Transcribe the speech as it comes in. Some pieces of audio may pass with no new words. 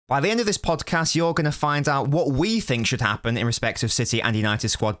By the end of this podcast, you're going to find out what we think should happen in respect of City and United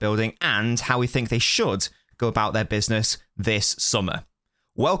squad building and how we think they should go about their business this summer.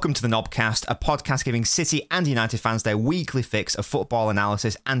 Welcome to the Knobcast, a podcast giving City and United fans their weekly fix of football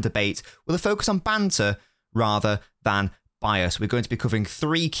analysis and debate with a focus on banter rather than bias. We're going to be covering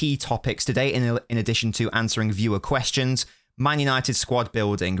three key topics today in addition to answering viewer questions. Man United squad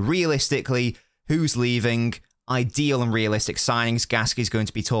building. Realistically, who's leaving? Ideal and realistic signings. Gasky's going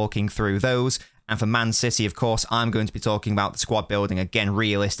to be talking through those. And for Man City, of course, I'm going to be talking about the squad building. Again,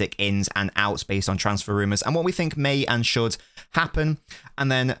 realistic ins and outs based on transfer rumours and what we think may and should happen. And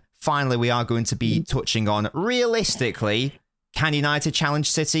then finally, we are going to be touching on, realistically, can United challenge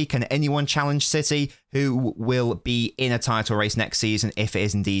City? Can anyone challenge City? Who will be in a title race next season if it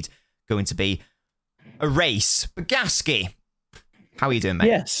is indeed going to be a race? But Gasky, how are you doing, mate?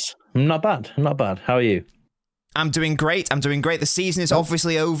 Yes, not bad. How are you? I'm doing great. The season is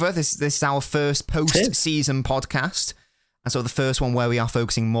obviously over. This is our first post-season podcast. And so the first one where we are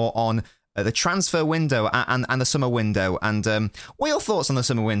focusing more on the transfer window and the summer window. And what are your thoughts on the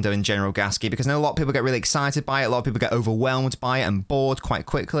summer window in general, Gasky? Because I know a lot of people get really excited by it. A lot of people get overwhelmed by it and bored quite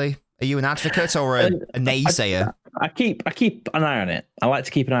quickly. Are you an advocate or a naysayer? I keep an eye on it. I like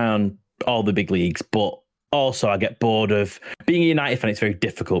to keep an eye on all the big leagues, but also I get bored of being a United fan. It's very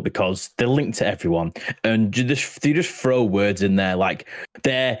difficult because they're linked to everyone, and you just throw words in there like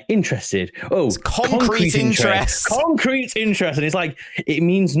they're interested. Oh, it's concrete interest, and it's like it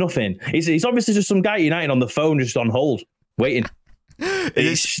means nothing. It's obviously just some guy at United on the phone, just on hold, waiting. It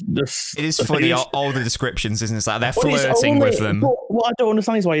is funny, all the descriptions, isn't it? It's like they're flirting with them. But what I don't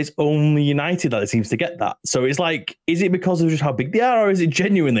understand is why it's only United that seems to get that. So it's like, is it because of just how big they are, or is it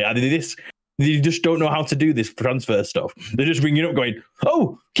genuinely? You just don't know how to do this transfer stuff. They're just ringing up going,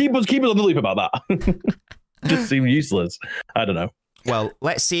 oh, keep us on the loop about that. Just seem useless. I don't know. Well,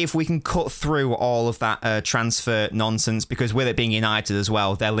 let's see if we can cut through all of that transfer nonsense, because with it being United as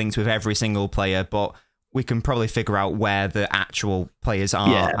well, they're linked with every single player, but we can probably figure out where the actual players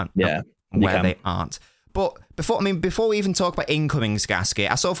are and where they aren't. But before we even talk about incomings,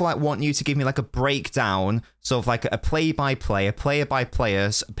 Gasky, I sort of want you to give me like a breakdown, sort of like a play-by-play, a player-by-player,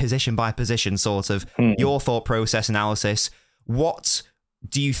 position-by-position sort of your thought process analysis. What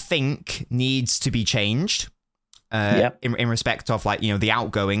do you think needs to be changed in respect of the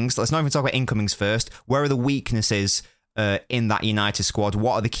outgoings? Let's not even talk about incomings first. Where are the weaknesses in that United squad?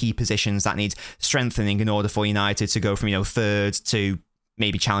 What are the key positions that need strengthening in order for United to go from third to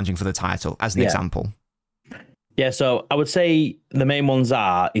maybe challenging for the title, as an example? Yeah, so I would say the main ones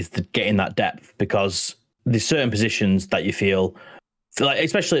is getting that depth, because there's certain positions that you feel like,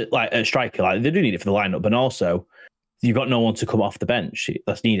 especially like a striker, like they do need it for the lineup, but also you've got no one to come off the bench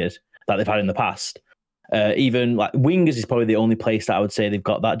that's needed that they've had in the past. Even like wingers is probably the only place that I would say they've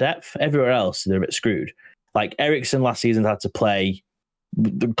got that depth. Everywhere else, they're a bit screwed. Like Eriksen last season had to play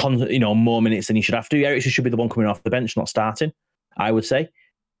more minutes than he should have to. Eriksen should be the one coming off the bench, not starting, I would say.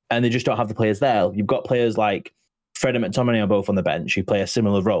 And they just don't have the players there. You've got players like Fred and McTominay are both on the bench who play a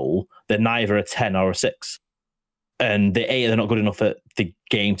similar role. They're neither a 10 or a 6. And they're not good enough at the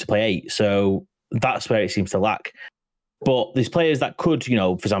game to play 8. So that's where it seems to lack. But there's players that could,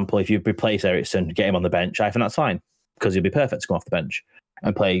 for example, if you replace Eriksen, get him on the bench, I think that's fine, because he'll be perfect to come off the bench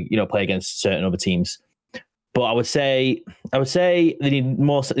and play against certain other teams. But I would say they need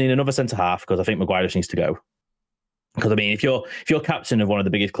another centre half, because I think Maguire just needs to go. Because I mean, if you're captain of one of the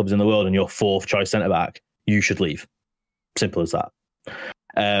biggest clubs in the world and you're fourth choice centre back, you should leave. Simple as that.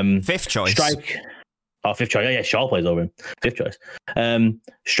 Fifth choice. Fifth choice. Yeah, Shaw plays over him. Fifth choice.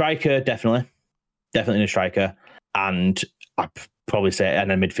 Striker, definitely a striker, and I'd probably say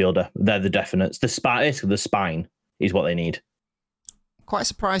and a midfielder. They're the definites. The spine is what they need. Quite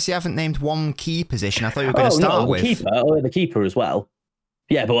surprised you haven't named one key position. I thought you were going to start with the keeper as well.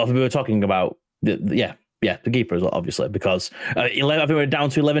 Yeah, but we were talking about the keeper as well, obviously, because I think we're down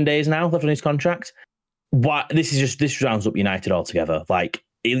to 11 days now left on his contract. This rounds up United altogether. Like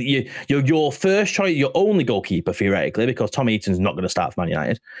your first choice, your only goalkeeper theoretically, because Tom Heaton's not going to start for Man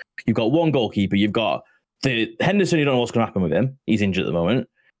United. You've got one goalkeeper. You've got the Henderson. You don't know what's going to happen with him. He's injured at the moment,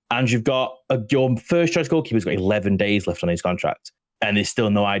 and you've got your first choice goalkeeper's got 11 days left on his contract, and there's still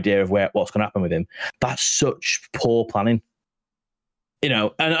no idea of what's going to happen with him. That's such poor planning.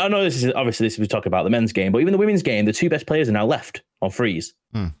 And I know this is we talk about the men's game, but even the women's game, the two best players are now left on freeze.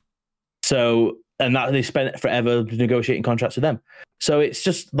 So. And that they spent forever negotiating contracts with them. So it's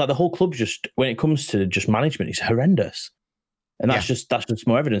just like the whole club, just when it comes to just management, is horrendous. And that's just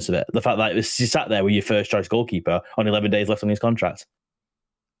more evidence of it. The fact that you sat there with your first choice goalkeeper on 11 days left on his contract.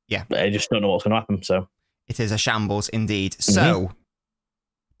 Yeah. I just don't know what's going to happen. So it is a shambles indeed. So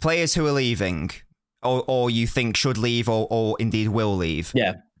Players who are leaving, or you think should leave, or indeed will leave.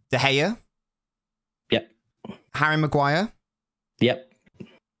 Yeah. De Gea. Yep. Harry Maguire. Yep.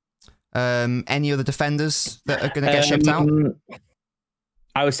 Any other defenders that are going to get shipped out?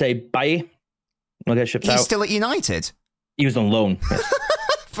 I would say Bailly will get shipped out. He's still at United. He was on loan. Yes.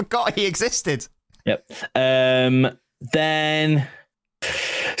 Forgot he existed. Yep. Then,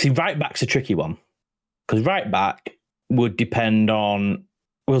 see, right back's a tricky one because right back would depend on.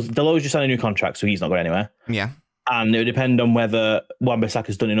 Well, Delo's just signed a new contract, so he's not going anywhere. Yeah. And it would depend on whether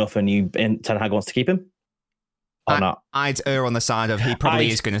Wan-Bissaka's done enough and Ten Hag wants to keep him or not. I'd err on the side of he probably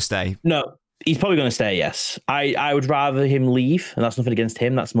is going to stay. No, he's probably going to stay, yes. I would rather him leave, and that's nothing against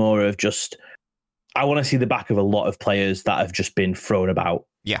him. That's more of just, I want to see the back of a lot of players that have just been thrown about.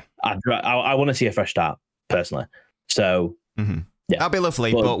 Yeah. I want to see a fresh start, personally. So, yeah. That'd be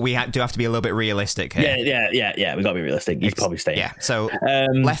lovely, but we do have to be a little bit realistic here. Yeah. We've got to be realistic. He's probably staying. Yeah, so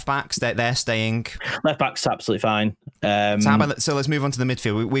left backs, they're staying. Left back's absolutely fine. So let's move on to the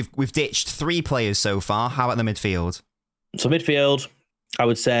midfield. We've ditched 3 players so far. How about the midfield? So midfield, I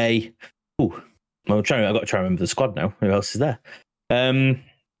would say. I've got to try and remember the squad now. Who else is there?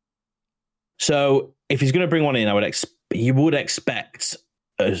 So if he's going to bring one in, you would expect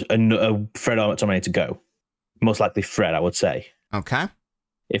a Fred or McTominay to go. Most likely Fred, I would say. Okay.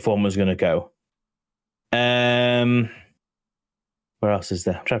 If one was going to go. Where else is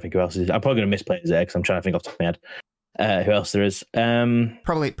there? I'm trying to think who else is there. I'm probably going to miss players there because I'm trying to think off the top of my head. Who else there is?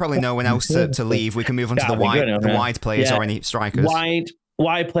 Probably no one else to leave. We can move on to the wide players or any strikers.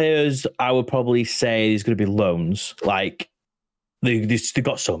 Wide players, I would probably say there's going to be loans. Like, they've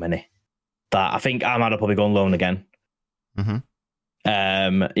got so many that I think Ahmad will probably go on loan again. Mm-hmm.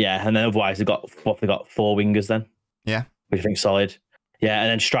 And then otherwise they've got 4 wingers then. Yeah. Which I think is solid. Yeah,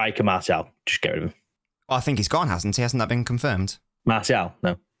 and then striker Martial, just get rid of him. Well, I think he's gone, hasn't he? Hasn't that been confirmed? Martial,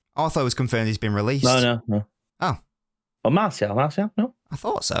 no. I thought it was confirmed he's been released. No. Oh. Oh, Martial, no. I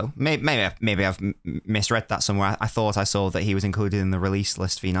thought so. Maybe I've misread that somewhere. I thought I saw that he was included in the release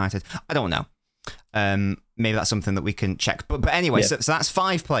list for United. I don't know. Maybe that's something that we can check. But anyway, so that's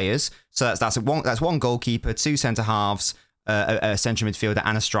 5 players. So that's one goalkeeper, 2 centre halves, a central midfielder,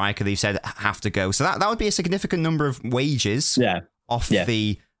 and a striker that you said have to go. So that would be a significant number of wages. Off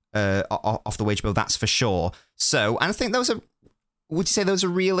the wage bill. That's for sure. So, and I think those are. Would you say those are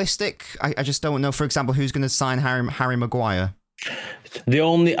realistic? I just don't know. For example, who's going to sign Harry Maguire?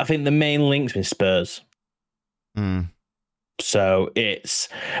 I think the main link's been Spurs. So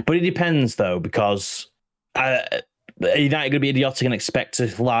but it depends though, because are United going to be idiotic and expect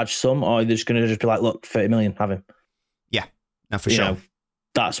a large sum, or are they just going to just be like, look, 30 million, have him? Yeah, no, for sure.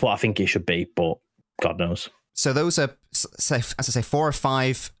 That's what I think it should be, but God knows. So those are, as I say, 4 or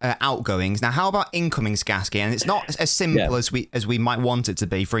 5 outgoings. Now, how about incomings, Gasky? And it's not as simple as we might want it to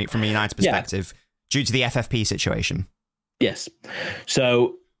be from a United perspective, due to the FFP situation. Yes.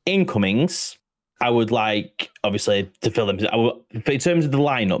 So incomings, I would like, obviously, to fill them. In terms of the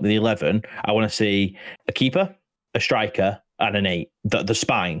lineup, the 11, I want to see a keeper, a striker, and an 8. The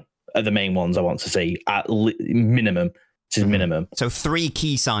spine are the main ones I want to see at minimum. This is minimum. So 3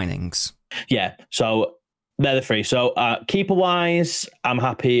 key signings. Yeah. So they're the 3. So keeper-wise, I'm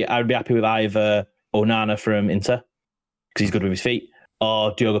happy. I would be happy with either Onana from Inter, because he's good with his feet,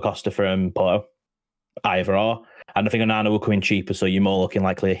 or Diogo Costa from Porto. Either or. And I think Onana will come in cheaper, so you're more looking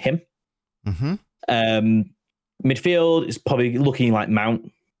likely at him. Mm-hmm. Midfield is probably looking like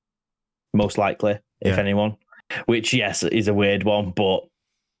Mount, most likely, if anyone. Which, yes, is a weird one, but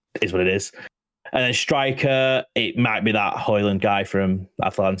is what it is. And then striker, it might be that Højlund guy from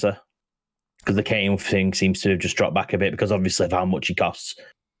Atalanta, because the Kane thing seems to have just dropped back a bit because obviously of how much he costs.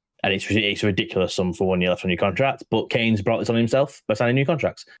 And it's a ridiculous sum for 1 year left on your contract. But Kane's brought this on himself by signing new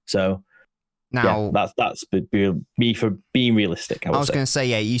contracts. So now that's me for being realistic. I was going to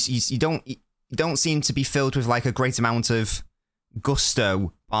say, you don't seem to be filled with like a great amount of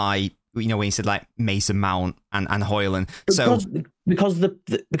gusto by, when you said like Mason Mount and Højlund. Because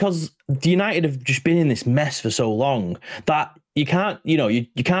the United have just been in this mess for so long that you can't, you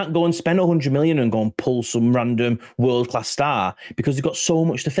can't go and spend 100 million and go and pull some random world-class star because they've got so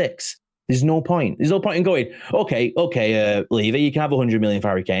much to fix. There's no point. There's no point in going, okay, Levy, you can have 100 million for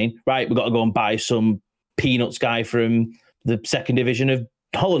Harry Kane. Right, we've got to go and buy some peanuts guy from the second division of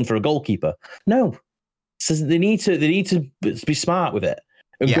Holland for a goalkeeper. No. So they need to be smart with it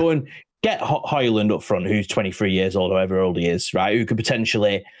and go and get Højlund up front, who's 23 years old, however old he is, right? Who could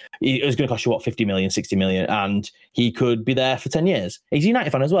potentially, it's going to cost you 50 million, 60 million, and he could be there for 10 years. He's a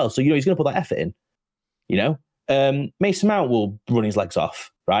United fan as well, so he's going to put that effort in. Mason Mount will run his legs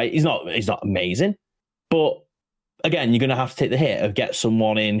off, right? He's not amazing, but again, you're going to have to take the hit of get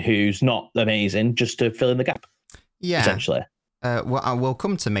someone in who's not amazing just to fill in the gap. Yeah. Essentially. Well, I will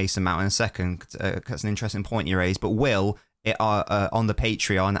come to Mason Mount in a second. That's an interesting point you raised. But Will, on the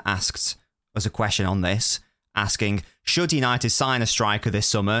Patreon, asked us a question on this, asking, should United sign a striker this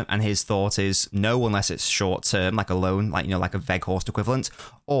summer? And his thought is no, unless it's short term, like a loan, like a Weghorst equivalent.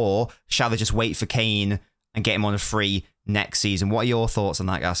 Or shall they just wait for Kane and get him on a free next season? What are your thoughts on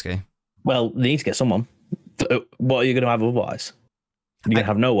that, Gasky? Well, they need to get someone. What are you going to have otherwise? You're going to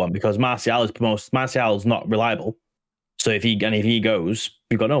have no one because Martial's not reliable. So if he goes,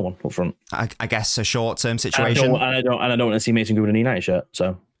 you've got no one up front. I guess a short-term situation. And I don't want to see Mason Greenwood in a United shirt.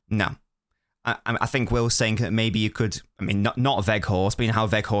 So no, I think Will's saying that maybe you could. I mean, not Weghorst, but how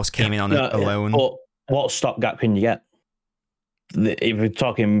Weghorst came in on a loan. But what stopgap can you get? If we're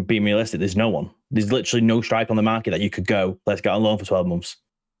talking being realistic, there's no one. There's literally no strike on the market that you could go. Let's get on loan for 12 months.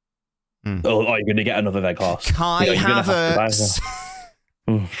 Or you're going to get another Weghorst. Kai Havertz.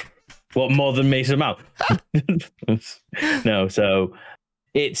 What, more than Mason Mount? No, so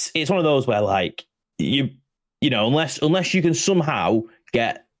it's one of those where like you know unless you can somehow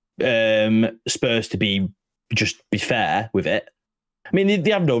get Spurs to be fair with it. I mean,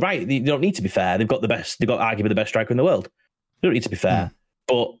 they have no right. They don't need to be fair. They've got arguably the best striker in the world. They don't need to be fair,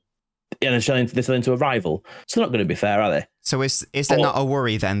 but they're selling to a rival, so they're not going to be fair, are they? So is there not a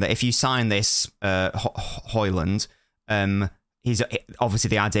worry then that if you sign this Højlund, he's obviously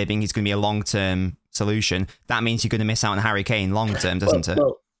the idea being he's going to be a long-term solution. That means you're going to miss out on Harry Kane long-term, doesn't it?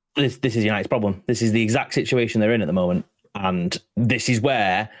 Well, this is United's problem. This is the exact situation they're in at the moment. And this is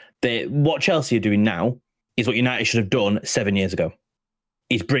where what Chelsea are doing now is what United should have done 7 years ago.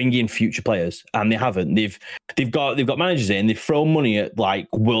 Is bring in future players. And they haven't. They've got managers in, they've thrown money at like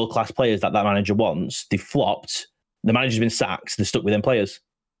world-class players that manager wants. They've flopped. The manager's been sacked. They're stuck with them players.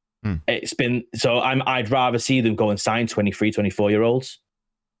 It's been so. I'd rather see them go and sign 23, 24-year-olds,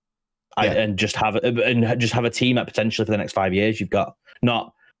 and just have a team that potentially for the next 5 years you've got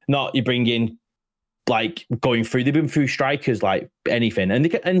not you bring in like going through. They've been through strikers like anything,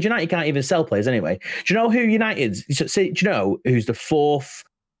 and United can't even sell players anyway. Do you know who United's? Do you know who's the fourth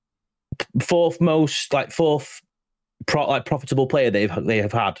most profitable player they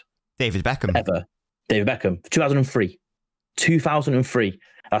have had? David Beckham ever. David Beckham, 2003.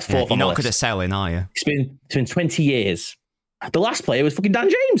 That's fourth. You're not good at selling, are you? It's been 20 years. The last player was fucking Dan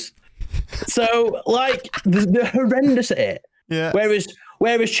James. So, like, they're horrendous at it. Yeah.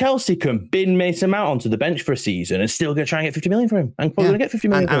 Whereas Chelsea can bin Mason Mount onto the bench for a season and still going to try and get 50 million for him. And probably going to get 50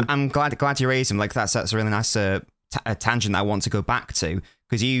 million for him. I'm glad you raised him. Like, that's a really nice a tangent that I want to go back to.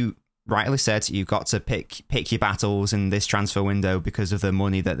 Because you rightly said you've got to pick your battles in this transfer window because of the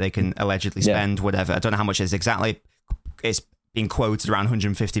money that they can allegedly spend, whatever. I don't know how much it is exactly. It's being quoted around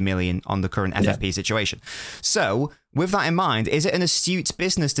 150 million on the current FFP situation. So, with that in mind, is it an astute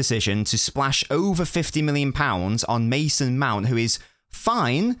business decision to splash over £50 million on Mason Mount, who is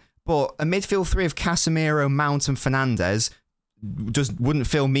fine, but a midfield three of Casemiro, Mount and Fernandes wouldn't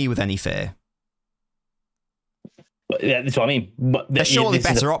fill me with any fear? Yeah, that's what I mean. But there's surely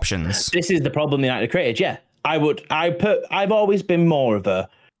better options. This is the problem United created. Yeah, I've always been more of a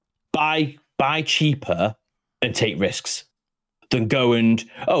buy cheaper and take risks than go and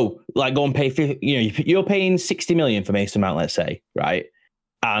go and pay. You're paying 60 million for Mason Mount, let's say, right?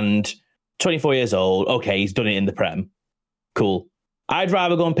 And 24 years old. Okay, he's done it in the Prem. Cool. I'd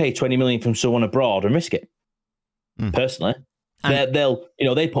rather go and pay 20 million from someone abroad and risk it. Personally,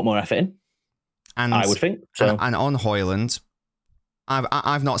 they'd put more effort in. And I would think so. And on Højlund,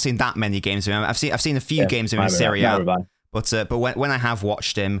 I've not seen that many games of him. I've seen a few games of him in Serie A, but when I have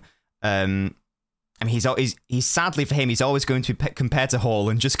watched him, I mean, he's sadly for him, he's always going to be compared to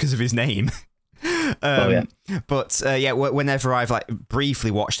Højlund just because of his name. But whenever I've like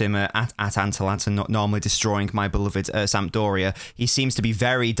briefly watched him at Atalanta, not normally destroying my beloved Sampdoria, he seems to be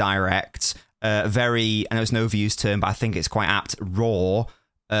very direct, very, I know it's no views term, but I think it's quite apt, raw,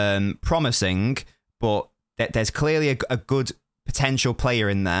 promising, but there's clearly a good potential player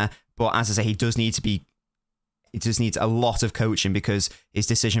in there. But as I say, he just needs a lot of coaching because his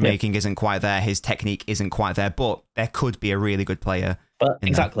decision making isn't quite there, his technique isn't quite there. But there could be a really good player. But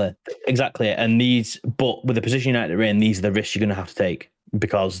exactly. And but with the position United are in, these are the risks you're going to have to take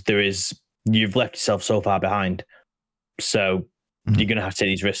because you've left yourself so far behind. So you're going to have to take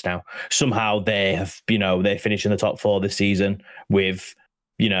these risks now. Somehow they finish in the top four this season with,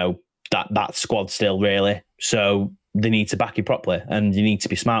 that squad still really. So they need to back you properly and you need to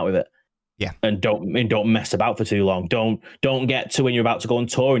be smart with it. Yeah. And don't mess about for too long. Don't get to when you're about to go on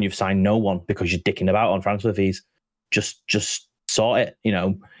tour and you've signed no one because you're dicking about on transfer fees. Just sort it.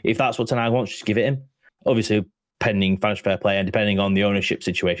 If that's what Ten Hag wants, just give it him. Obviously, pending financial fair play and depending on the ownership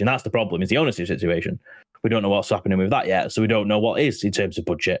situation. That's the problem, is the ownership situation. We don't know what's happening with that yet, so we don't know what is in terms of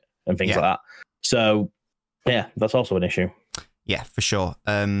budget and things like that. So, yeah, that's also an issue. Yeah, for sure.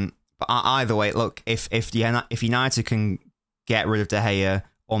 But either way, look, if United can get rid of De Gea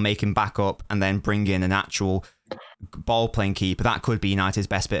or make him back up and then bring in an actual ball-playing keeper, that could be United's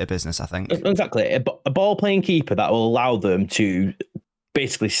best bit of business, I think. Exactly. A ball-playing keeper that will allow them to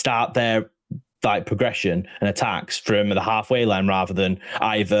basically start their progression and attacks from the halfway line rather than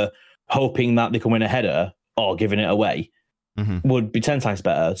either hoping that they can win a header or giving it away would be 10 times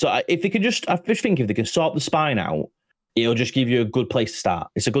better. So if they could I just think if they can sort the spine out, it'll just give you a good place to start.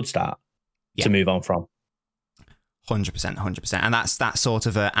 It's a good start to move on from. 100%. And that sort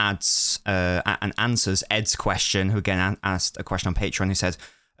of adds and answers Ed's question, who again asked a question on Patreon, who said,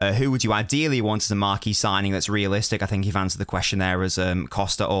 who would you ideally want as a marquee signing that's realistic? I think you've answered the question there as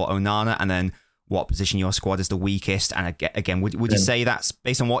Costa or Onana, and then what position your squad is the weakest. And again, would you say that's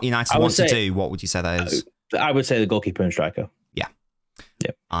based on what United want to do? What would you say that is? I would say the goalkeeper and striker. Yeah.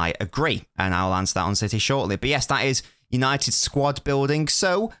 I agree. And I'll answer that on City shortly. But yes, that is United's squad building.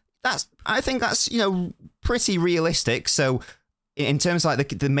 So I think that's, pretty realistic. So in terms of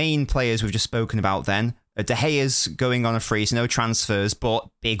the main players we've just spoken about then, De Gea's going on a free, so no transfers, but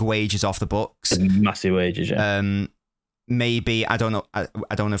big wages off the books. Massive wages, yeah. Maybe, I don't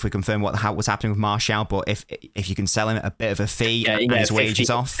know if we confirm what's happening with Martial, but if you can sell him at a bit of a fee and his wages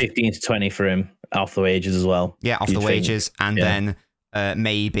off. 15 to 20 for him, off the wages as well. Yeah, off the wages. And then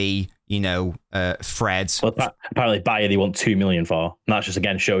maybe, Fred. Well, apparently Bayer they want 2 million for. And that just,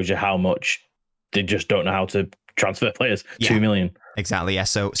 again, shows you how much they just don't know how to transfer players. 2 million. Exactly, yeah.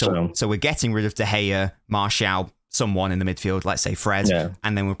 So we're getting rid of De Gea, Martial, someone in the midfield, let's say Fred,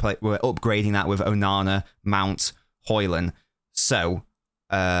 and then we're upgrading that with Onana, Mount, Højlund. So,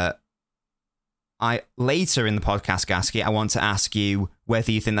 later in the podcast, Gasky, I want to ask you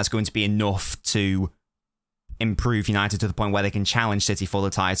whether you think that's going to be enough to improve United to the point where they can challenge City for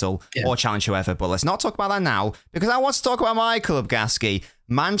the title or challenge whoever. But let's not talk about that now, because I want to talk about my club, Gasky,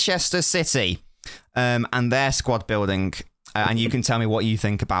 Manchester City, and their squad building. And you can tell me what you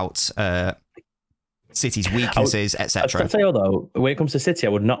think about City's weaknesses, etc. I'll tell you though, when it comes to City, I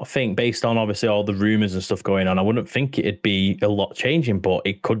would not think, based on obviously all the rumours and stuff going on, I wouldn't think it'd be a lot changing, but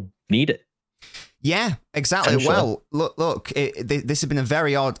it could need it. Yeah, exactly. Well, look, this has been a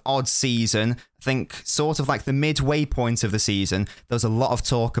very odd season. I think sort of like the midway point of the season, there was a lot of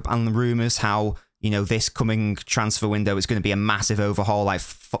talk and rumours how, this coming transfer window is going to be a massive overhaul, like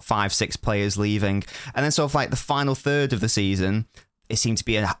 5-6 players leaving. And then sort of like the final third of the season, it seemed to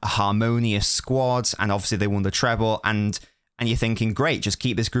be a harmonious squad, and obviously they won the treble, and you're thinking, great, just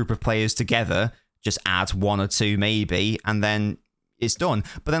keep this group of players together, just add 1 or 2 maybe, and then it's done.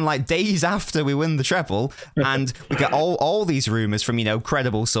 But then like days after we win the treble, and we get all these rumours from,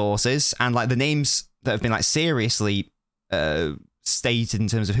 credible sources, and like the names that have been like seriously stated in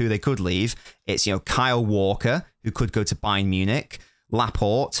terms of who they could leave. It's, Kyle Walker, who could go to Bayern Munich,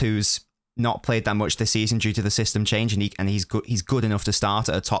 Laporte, who's not played that much this season due to the system change, and he's good enough to start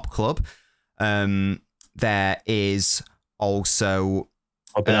at a top club. There is also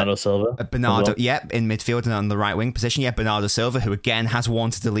Bernardo Silva. Bernardo, in midfield and on the right wing position. Yeah, Bernardo Silva, who again has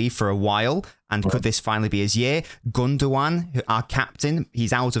wanted to leave for a while, and could this finally be his year? Gundogan, our captain,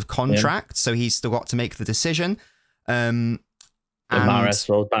 he's out of contract, so he's still got to make the decision. And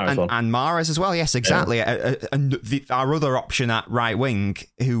Mahrez as well. Yes, exactly. Yeah. Our other option at right wing,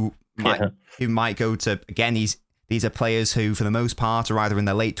 who might go to, again, these are players who, for the most part, are either in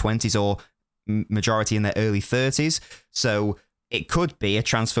their late 20s or majority in their early 30s. So it could be a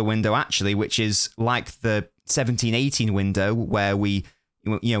transfer window, actually, which is like the 17-18 window where we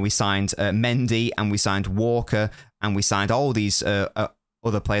signed Mendy, and we signed Walker, and we signed all these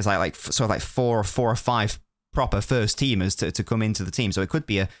other players like sort of like four or five proper first teamers to come into the team. So it could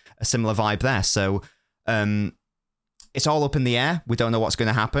be a similar vibe there. So it's all up in the air. We don't know what's going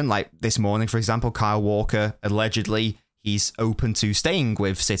to happen. Like this morning, for example, Kyle Walker, allegedly, he's open to staying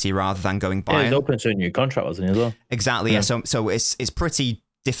with City rather than going Bayern. Yeah, he's open to a new contract, wasn't he, as well? Exactly, yeah. So it's pretty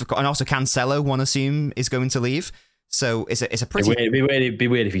difficult. And also Cancelo, one assume, is going to leave. So it's a pretty... It'd be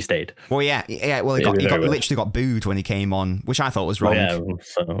weird if he stayed. Well, yeah. Well, he literally got booed when he came on, which I thought was wrong. Yeah,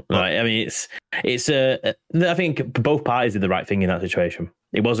 right. I mean, I think both parties did the right thing in that situation.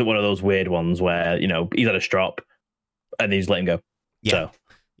 It wasn't one of those weird ones where, he's had a strop and he's let him go. Yeah. So.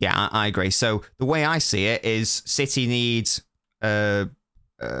 Yeah, I agree. So the way I see it is City needs a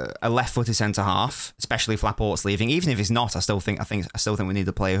left-footed centre half, especially if Laporte's leaving. Even if he's not, I still think we need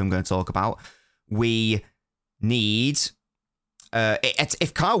the player who I'm going to talk about. We need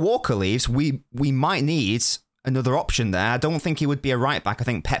if Kyle Walker leaves, we might need another option there. I don't think he would be a right back. I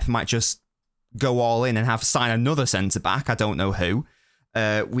think Pep might just go all in and sign another centre back. I don't know who.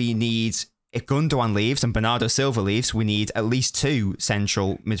 We need, if Gundogan leaves and Bernardo Silva leaves, we need at least 2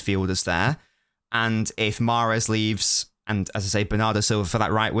 central midfielders there. And if Mahrez leaves, and as I say, Bernardo Silva for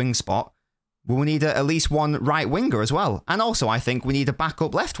that right wing spot, we'll need at least 1 right winger as well. And also, I think we need a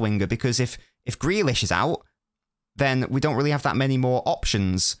backup left winger, because if Grealish is out, then we don't really have that many more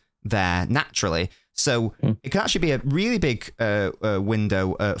options there naturally. So it could actually be a really big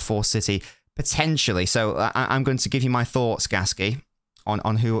window for City, potentially. So I'm going to give you my thoughts, Gasky,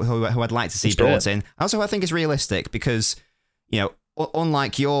 on who I'd like to see brought in. Also, I think it's realistic because,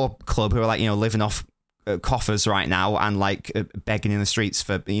 unlike your club who are living off coffers right now and begging in the streets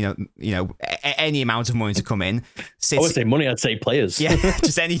for any amount of money to come in. City, I would say money, I'd say players. Yeah,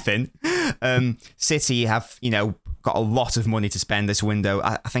 just anything. City have got a lot of money to spend this window.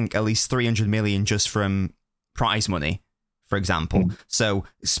 I think at least 300 million just from prize money, for example. So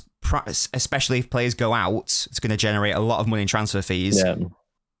especially if players go out, it's going to generate a lot of money in transfer fees. Yeah.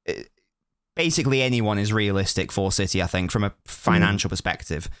 Basically anyone is realistic for City, I think, from a financial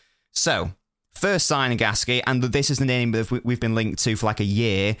perspective. So first signing, Gasky, and this is the name that we've been linked to for a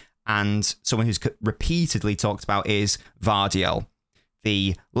year, and someone who's repeatedly talked about is Vardiol,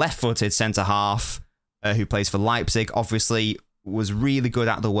 the left-footed centre-half who plays for Leipzig. Obviously was really good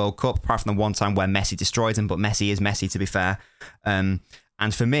at the World Cup, apart from the one time where Messi destroyed him, but Messi is Messi, to be fair. And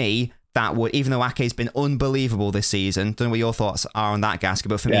for me, that would, even though Ake's been unbelievable this season, don't know what your thoughts are on that, Gasky,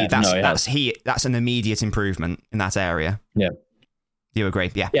 but for me, that's an immediate improvement in that area. Yeah. You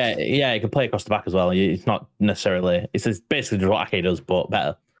agree? Yeah. Yeah, he can play across the back as well. It's not necessarily, it's basically just what Ake does, but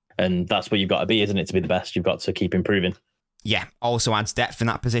better. And that's where you've got to be, isn't it? To be the best, you've got to keep improving. Yeah, also adds depth in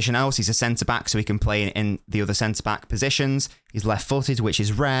that position. Also, he's a centre-back, so he can play in the other centre-back positions. He's left-footed, which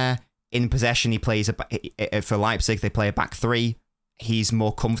is rare. In possession, he plays for Leipzig, they play a back 3. He's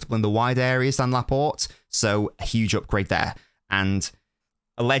more comfortable in the wide areas than Laporte, so a huge upgrade there. And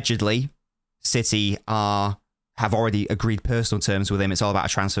allegedly, City have already agreed personal terms with him. It's all about a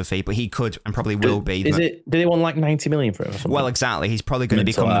transfer fee, but he could and probably will be. Do they want 90 million for him or something? Well, exactly. He's probably going to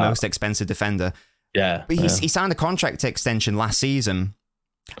become the most expensive defender. Yeah. But he signed a contract extension last season.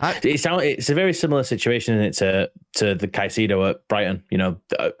 It's a very similar situation, isn't it, to the Caicedo at Brighton.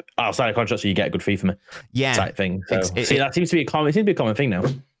 I'll sign a contract so you get a good fee for me. Yeah. Type thing. So, that seems to be a common thing now.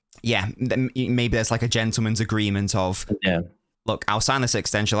 Yeah. Maybe there's a gentleman's agreement of, look, I'll sign this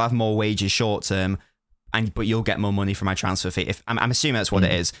extension, I'll have more wages short term, but you'll get more money for my transfer fee. I'm assuming that's what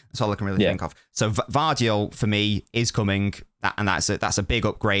it is. That's all I can really think of. So Vardiol for me is coming, and that's a big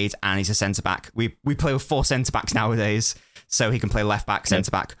upgrade. And he's a centre back. We play with 4 centre backs nowadays, so he can play left back,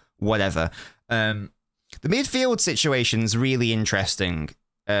 centre back, whatever. The midfield situation's really interesting,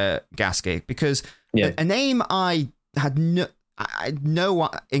 Gasky, because a name I had no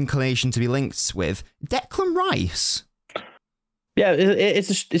inclination to be linked with, Declan Rice. Yeah, it's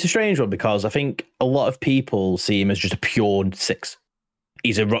a strange one because I think a lot of people see him as just a pure 6.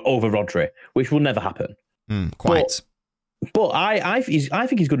 He's over Rodri, which will never happen. Quite. But I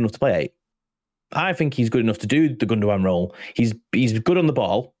think he's good enough to play 8. I think he's good enough to do the Gundogan role. He's good on the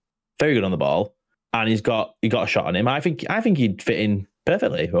ball, very good on the ball, and he got a shot on him. I think he'd fit in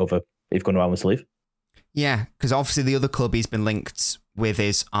perfectly over if Gundogan was to leave. Yeah, because obviously the other club he's been linked with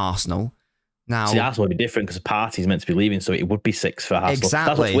is Arsenal. Now, Arsenal would be different because Partey's meant to be leaving, so it would be 6 for Arsenal. Exactly.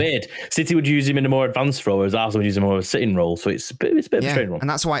 That's what's weird. City would use him in a more advanced role, whereas Arsenal would use him more of a sitting role. So it's a bit of a strange one. And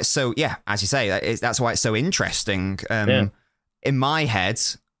that's why it's so, as you say, that's why it's so interesting. In my head,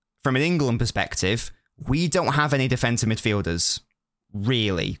 from an England perspective, we don't have any defensive midfielders,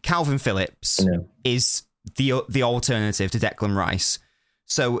 really. Calvin Phillips is the alternative to Declan Rice.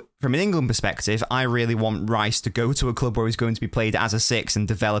 So from an England perspective, I really want Rice to go to a club where he's going to be played as a 6 and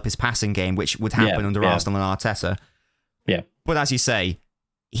develop his passing game, which would happen under Arsenal and Arteta. Yeah. But as you say,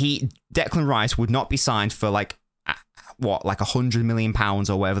 Declan Rice would not be signed for £100 million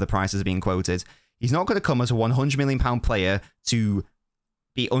or whatever the price is being quoted. He's not going to come as a £100 million player to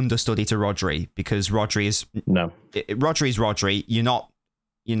be understudy to Rodri, because Rodri is Rodri. You're not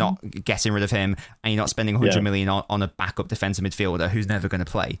getting rid of him, and you're not spending 100 million on a backup defensive midfielder who's never going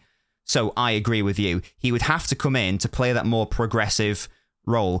to play. So I agree with you. He would have to come in to play that more progressive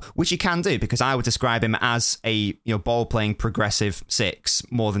role, which he can do, because I would describe him as a ball-playing progressive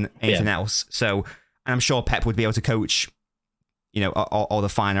 6 more than anything else. So, and I'm sure Pep would be able to coach, all the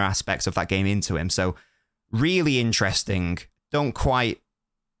finer aspects of that game into him. So really interesting. Don't quite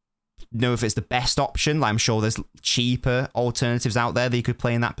know if it's the best option. I'm sure there's cheaper alternatives out there that you could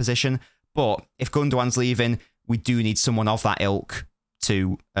play in that position. But if Gundogan's leaving, we do need someone of that ilk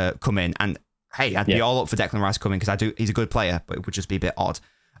to come in. And hey, I'd be all up for Declan Rice coming because he's a good player, but it would just be a bit odd.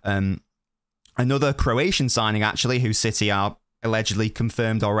 Another Croatian signing, actually, who City are allegedly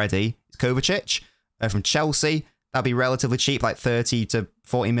confirmed already, is Kovacic from Chelsea. That'd be relatively cheap, like 30 to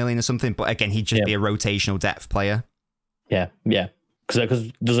 40 million or something. But again, he'd just be a rotational depth player. Yeah.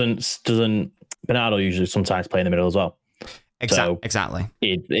 Because doesn't Bernardo usually sometimes play in the middle as well? Exactly.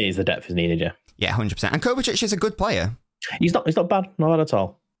 It is the depth is needed, yeah. Yeah, 100%. And Kovacic is a good player. He's not bad, not bad at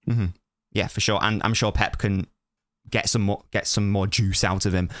all. Mm-hmm. Yeah, for sure. And I'm sure Pep can get some more juice out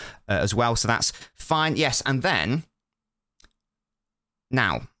of him as well. So that's fine. Yes, and then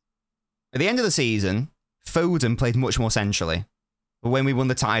now at the end of the season, Foden played much more centrally. But when we won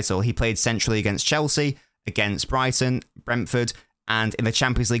the title, he played centrally against Chelsea, against Brighton, Brentford, and in the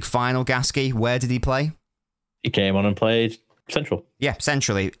Champions League final, Gasky, where did he play? He came on and played central. Yeah,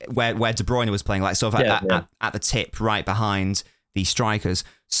 centrally, where De Bruyne was playing, like sort of at the tip, right behind the strikers.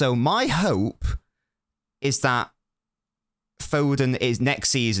 So my hope is that Foden next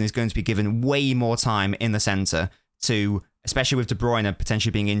season is going to be given way more time in the centre to, especially with De Bruyne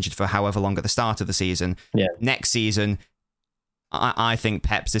potentially being injured for however long at the start of the season. Yeah. Next season, I think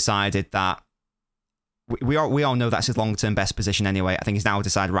Pep's decided that we all know that's his long-term best position anyway. I think he's now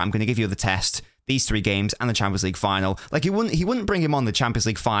decided, right, I'm going to give you the test, these 3 games and the Champions League final. Like he wouldn't bring him on the Champions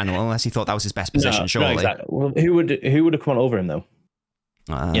League final unless he thought that was his best position, surely. No, exactly. Well, who would have come on over him though?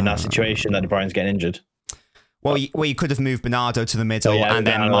 In that situation that De Bruyne's getting injured. Well, you could have moved Bernardo to the middle and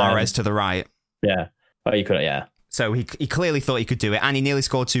then Mahrez to the right. Yeah. Oh, you could, yeah. So he clearly thought he could do it, and he nearly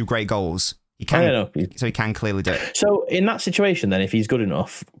scored 2 great goals. He can, so he can clearly do it. So in that situation, then, if he's good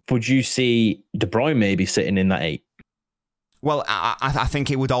enough, would you see De Bruyne maybe sitting in that 8? Well, I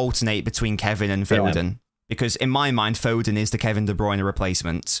think it would alternate between Kevin and Foden because in my mind, Foden is the Kevin De Bruyne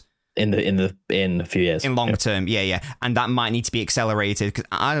replacement in a few years, in long term. Yeah, and that might need to be accelerated because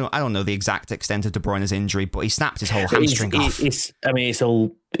I don't know the exact extent of De Bruyne's injury, but he snapped his whole hamstring off.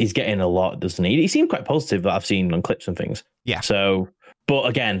 He's getting a lot, doesn't he? He seemed quite positive that I've seen on clips and things. Yeah. So, but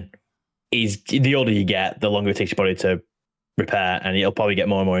again, the older you get, the longer it takes your body to repair, and he'll probably get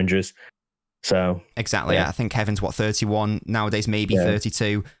more and more injuries. So exactly, yeah. I think Kevin's 31 nowadays, maybe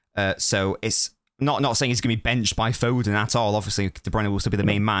 32. So it's not saying he's going to be benched by Foden at all. Obviously, De Bruyne will still be the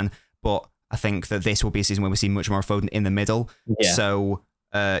main man, but I think that this will be a season where we see much more Foden in the middle. Yeah. So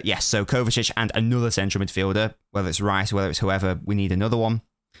so Kovacic and another central midfielder, whether it's Rice, whether it's whoever, we need another one.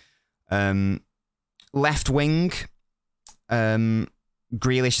 Left wing,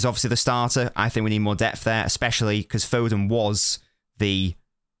 Grealish is obviously the starter. I think we need more depth there, especially because Foden was the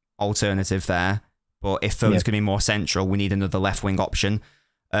alternative there. But if Foden's going to be more central, we need another left wing option.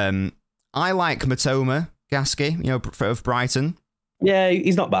 I like Matoma, Gasky, of Brighton. Yeah,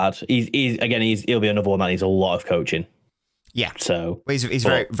 he's not bad. He'll be another one that needs a lot of coaching. Yeah. So he's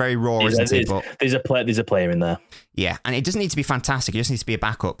very, very raw, isn't he? But there's a player in there. Yeah, and it doesn't need to be fantastic. It just needs to be a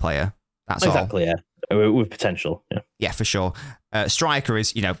backup player. That's all. Exactly. Yeah, with potential. Yeah. Yeah, for sure. Striker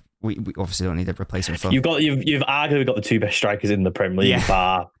is, we obviously don't need a replacement for. You've arguably got the 2 best strikers in the Premier League,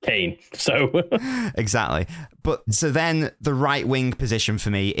 bar Kane. So exactly. But so then the right wing position for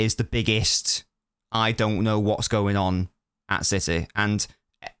me is the biggest. I don't know what's going on at City. And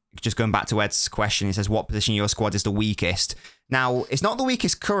just going back to Ed's question, he says, "What position in your squad is the weakest?" Now, it's not the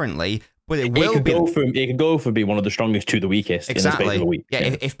weakest currently, but it could go from being one of the strongest to the weakest. Exactly. In the space of a week.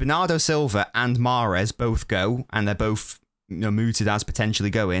 Yeah. If Bernardo Silva and Mahrez both go, and they're both mooted as potentially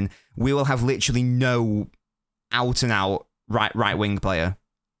going, we will have literally no out and out right wing player.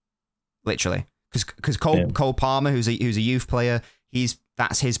 Literally, because Cole Palmer, who's a youth player,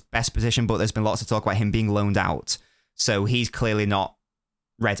 that's his best position, but there's been lots of talk about him being loaned out, so he's clearly not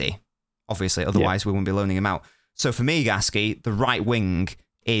ready. Obviously, otherwise we wouldn't be loaning him out. So for me, Gasky, the right wing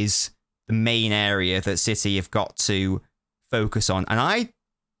is the main area that City have got to focus on, and I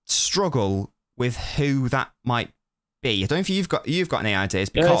struggle with who that might be. I don't know if you've got any ideas,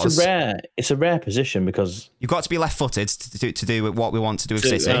 because it's a rare position because you've got to be left-footed to do what we want to do with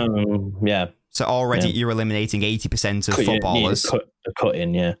City. So already you're eliminating 80% of footballers. Cut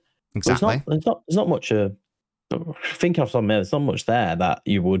in, yeah. Exactly. There's not much. Think of something. There's not much there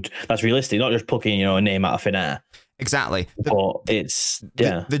that's realistic. Not just plucking a name out of thin air. Exactly. But it's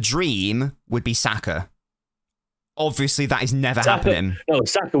the dream would be Saka. Obviously, that is never happening. No,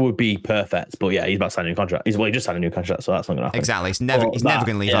 Saka would be perfect, but yeah, he's about to sign a new contract. He just signed a new contract, so that's not going to happen. Exactly, he's never going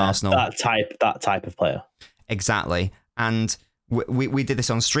to leave Arsenal. That type of player. Exactly, and we did this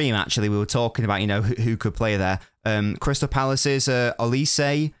on stream. Actually, we were talking about who could play there. Crystal Palace's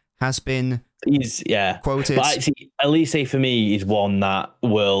Olise has been quoted. But actually, Olise for me is one that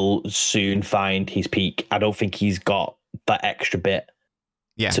will soon find his peak. I don't think he's got that extra bit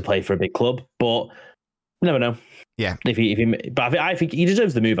to play for a big club, but you never know. Yeah. But I think he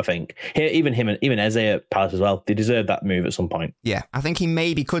deserves the move. I think even Eze at Palace as well. They deserve that move at some point. Yeah, I think he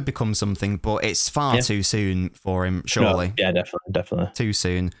maybe could become something, but it's far too soon for him. Surely. No, yeah, definitely too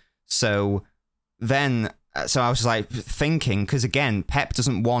soon. So then, I was just like thinking, because again, Pep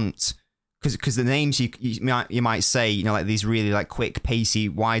doesn't want, because the names you might say, you know, like these really like quick, pacey,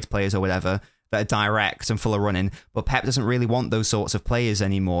 wide players or whatever that are direct and full of running, but Pep doesn't really want those sorts of players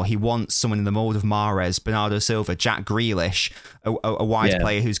anymore. He wants someone in the mold of Mahrez, Bernardo Silva, Jack Grealish, a wide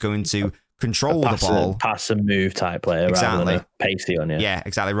player who's going to control the ball, pass and move type player, rather than a pacey on you. Yeah,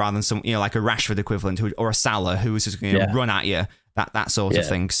 exactly. Rather than some, you know, like a Rashford equivalent or a Salah who's just going to run at you, that sort of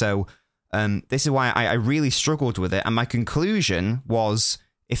thing. So this is why I really struggled with it, and my conclusion was,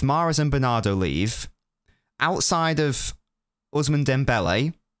 if Mahrez and Bernardo leave, outside of Ousmane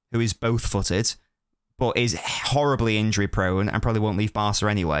Dembele, who is both-footed, but is horribly injury-prone and probably won't leave Barca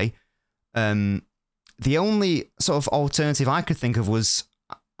anyway, the only sort of alternative I could think of was,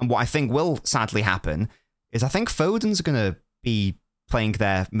 and what I think will sadly happen, is I think Foden's going to be playing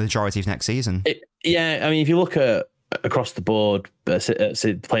there majority of next season. I mean, if you look at across the board,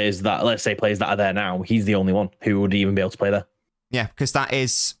 players that are there now, he's the only one who would even be able to play there. Yeah, because that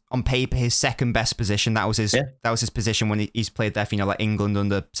is on paper his second best position. That was his position when he's played there for, you know, like England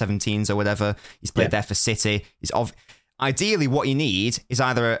under 17s or whatever. He's played there for City. Ideally, what you need is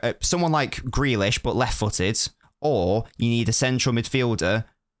either someone like Grealish but left-footed, or you need a central midfielder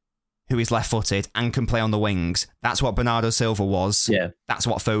who is left-footed and can play on the wings. That's what Bernardo Silva was. Yeah, that's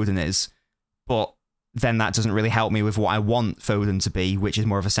what Foden is. But then that doesn't really help me with what I want Foden to be, which is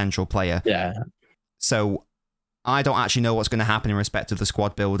more of a central player. Yeah. So I don't actually know what's going to happen in respect of the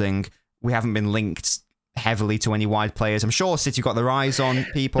squad building. We haven't been linked heavily to any wide players. I'm sure City got their eyes on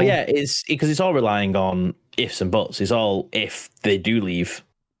people. But yeah, it's because it's all relying on ifs and buts. It's all if they do leave,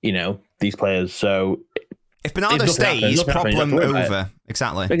 you know, these players. So if Bernardo stays, problem over.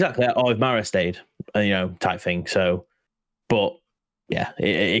 Exactly. Or if Mahrez stayed, you know, type thing. So, but yeah,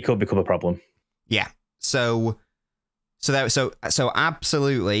 it could become a problem. Yeah. So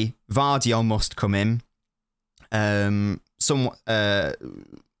absolutely, Vardy must come in. Even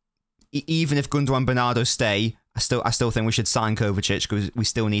if Gundogan and Bernardo stay, I still think we should sign Kovacic because we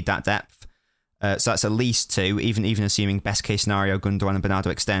still need that depth. So that's at least two, even assuming best case scenario Gundogan and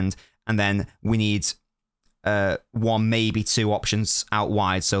Bernardo extend, and then we need one, maybe two options out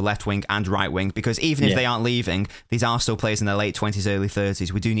wide, so left wing and right wing, because even if they aren't leaving, these are still players in their late 20s, early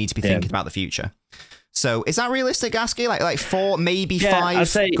 30s. We do need to be thinking about the future. So is that realistic, Asky? Like 4, maybe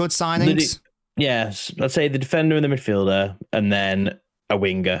 5 good signings? Yes, I'd say the defender and the midfielder, and then a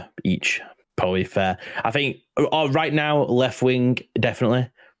winger each. Probably fair. I think right now, left wing, definitely.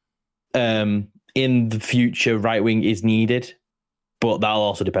 In the future, right wing is needed, but that'll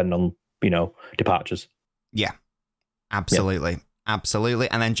also depend on, you know, departures. Yeah, absolutely. Absolutely.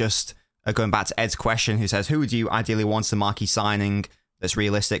 And then just going back to Ed's question, who says, who would you ideally want as a marquee signing that's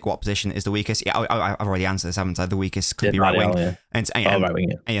realistic? What position is the weakest? Yeah, I've already answered this, haven't I? The weakest could be right wing. Yeah. And right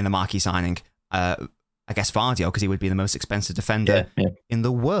wing, and the marquee signing, I guess Vardy, because he would be the most expensive defender in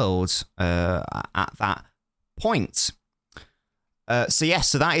the world at that point. So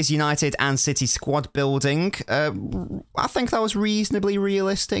that is United and City squad building. I think that was reasonably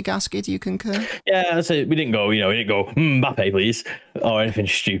realistic. Asky, do you concur? Yeah, I'd say we didn't go Mbappe, please, or anything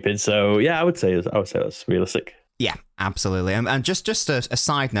stupid. So yeah, I would say that's realistic. Yeah, absolutely. And just a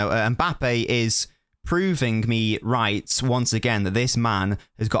side note, Mbappe is proving me right once again that this man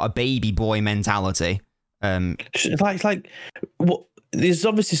has got a baby boy mentality. Like what? There's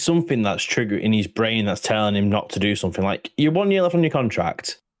obviously something that's triggering in his brain that's telling him not to do something. Like, you're 1 year left on your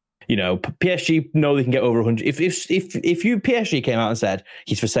contract. You know, PSG know they can get over 100. If PSG came out and said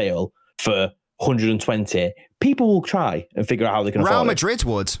he's for sale for 120, people will try and figure out how they can afford it. Real Madrid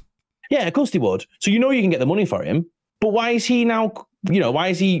would. Yeah, of course they would. So you know you can get the money for him. But why is he now? You know, why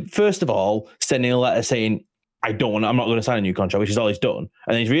is he first of all sending a letter saying, I'm not going to sign a new contract, which is all he's done,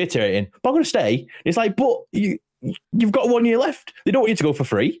 and then he's reiterating, but I'm going to stay. And it's like, but you've got 1 year left. They don't want you to go for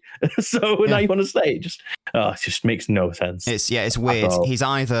free. So now you want to stay. It just makes no sense. It's weird. He's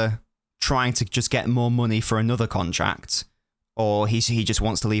either trying to just get more money for another contract, or he just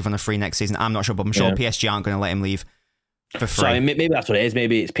wants to leave on a free next season. I'm not sure, but I'm sure PSG aren't going to let him leave for free. So maybe that's what it is.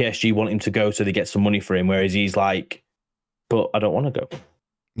 Maybe it's PSG want him to go so they get some money for him, whereas he's like, but I don't want to go.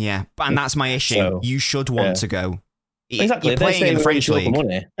 Yeah, and that's my issue. So, you should want to go. Exactly. You're playing in the French league.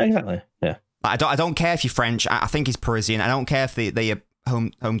 Money. Exactly. Yeah. I don't care if you're French. I think he's Parisian. I don't care if they're your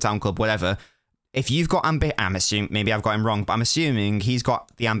hometown club, whatever. if you've got I'm assuming, maybe I've got him wrong, but I'm assuming he's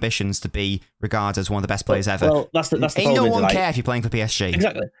got the ambitions to be regarded as one of the best players ever. Well, that's the Ain't problem. No one care if you're playing for PSG.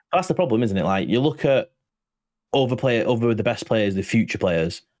 Exactly. That's the problem, isn't it? Like, you look at over the best players, the future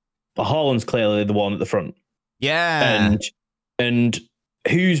players. But Haaland's clearly the one at the front. Yeah. And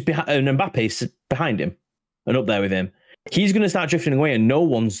who's behind? And Mbappe's behind him and up there with him. He's going to start drifting away, and no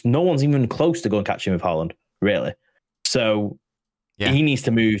one's even close to go and catch him with Haaland, really. So he needs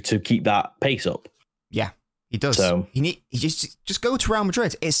to move to keep that pace up. Yeah, he does. So he just go to Real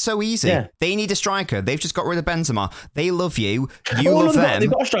Madrid. It's so easy. Yeah. They need a striker. They've just got rid of Benzema. They love you. You love them.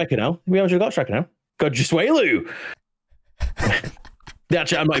 They've got a striker now. We actually got a striker now. God, Josuelu.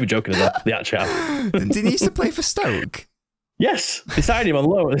 I'm not even joking about the actual. Did he used to play for Stoke? Yes, they signed him on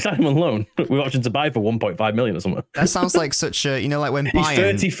loan. We optioned to buy for 1.5 million or something. That sounds like such a, like when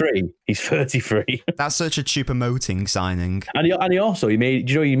Bayern... He's 33. That's such a Choupo-Moting signing. And he also made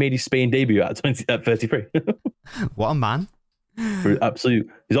his Spain debut at 33. What a man. Absolute.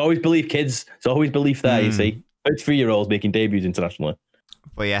 He's always belief, kids. There's always belief there, you see. 33-year-olds making debuts internationally.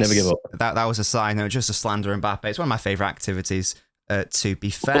 But yes, never give up. That was a side note, just a slander Mbappe. It's one of my favourite activities, to be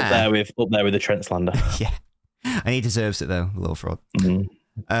fair. Up there with the Trent slander. Yeah. And he deserves it, though, a little fraud.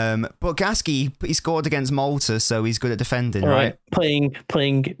 Mm-hmm. But Gasky, he scored against Malta, so he's good at defending, right?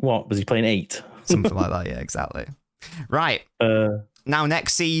 Playing, what? Was he playing 8? Something like that, yeah, exactly. Right. Now,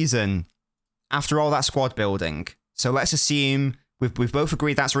 next season, after all that squad building, so let's assume, we've both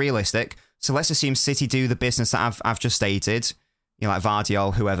agreed that's realistic, so let's assume City do the business that I've just stated, like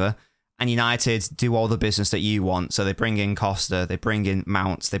Vardiol, whoever, and United do all the business that you want, so they bring in Costa, they bring in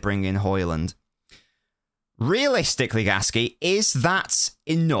Mount, they bring in Højlund. Realistically, Gasky, is that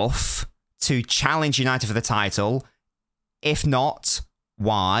enough to challenge United for the title? If not,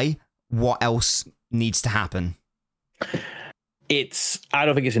 why? What else needs to happen? I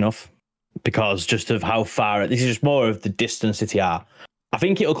don't think it's enough because just of how far this is just more of the distance City are. I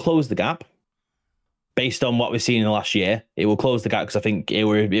think it'll close the gap based on what we've seen in the last year. It will close the gap because I think it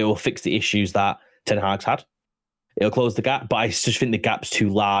will fix the issues that Ten Hag's had. It'll close the gap, but I just think the gap's too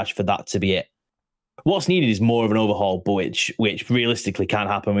large for that to be it. What's needed is more of an overhaul, but which realistically can't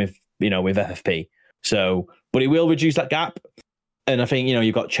happen with FFP. So, but it will reduce that gap. And I think,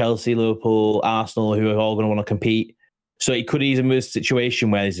 you've got Chelsea, Liverpool, Arsenal, who are all going to want to compete. So it could easily be a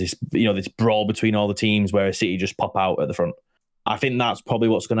situation where there's this, this brawl between all the teams where City just pop out at the front. I think that's probably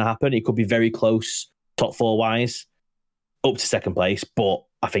what's going to happen. It could be very close, top 4 wise, up to second place. But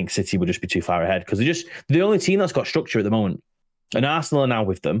I think City would just be too far ahead because they're just the only team that's got structure at the moment. And Arsenal are now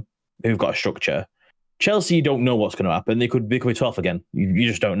with them, who've got a structure. Chelsea, you don't know what's going to happen. They could be 12th again. You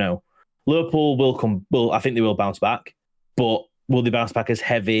just don't know. Liverpool will come. Well, I think they will bounce back, but will they bounce back as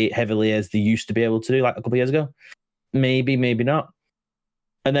heavily as they used to be able to do like a couple of years ago? Maybe, maybe not.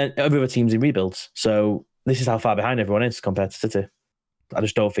 And then every other team's in rebuilds. So this is how far behind everyone is compared to City. I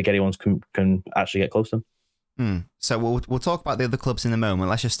just don't think anyone can actually get close to them. So we'll talk about the other clubs in a moment.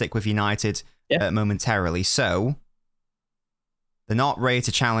 Let's just stick with United momentarily. So they're not ready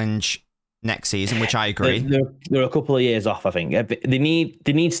to challenge next season, which I agree. They're a couple of years off, I think. They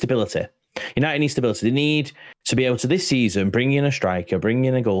need stability. United needs stability. They need to be able to, this season, bring in a striker, bring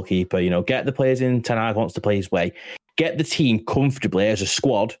in a goalkeeper, get the players in Ten Hag wants to play his way, get the team comfortably as a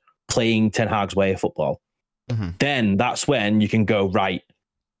squad playing Ten Hag's way of football. Mm-hmm. Then that's when you can go, right,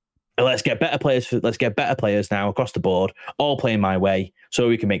 let's get better players now across the board, all playing my way, so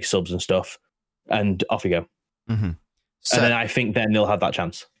we can make subs and stuff, and off you go. Mm-hmm. So, and then I think then they'll have that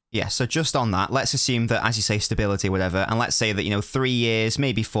chance. Yeah, so just on that, let's assume that, as you say, stability, whatever, and let's say that, 3 years,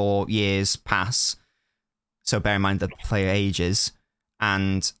 maybe 4 years pass, so bear in mind the player ages,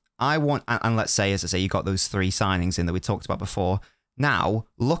 and let's say, as I say, you got those 3 signings in that we talked about before. Now,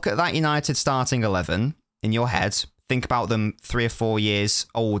 look at that United starting 11 in your head, think about them 3 or 4 years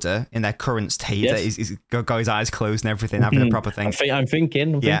older in their current state, yes. He's got his eyes closed and everything, having a proper thing. I'm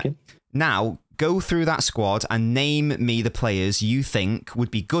thinking. Now, go through that squad and name me the players you think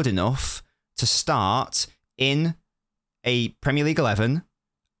would be good enough to start in a Premier League 11,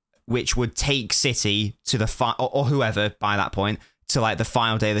 which would take City to the or whoever by that point to like the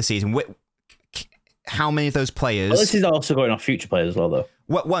final day of the season. How many of those players? Well, this is also going off future players as well, though.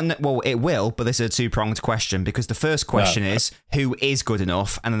 Well, it will, but this is a two-pronged question because the first question is who is good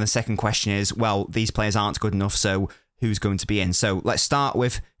enough, and then the second question is, well, these players aren't good enough, so who's going to be in? So let's start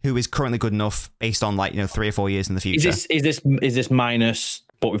with who is currently good enough based on 3 or 4 years in the future. Is this minus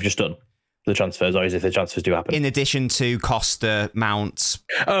what we've just done, the transfers, or is it the transfers do happen? In addition to Costa, Mount.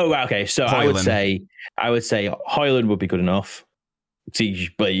 Oh, okay. So Højlund. I would say Højlund would be good enough.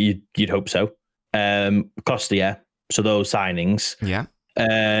 But you'd hope so. Costa, yeah. So those signings. Yeah.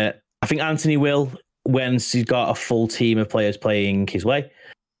 I think Anthony will, once he's got a full team of players playing his way.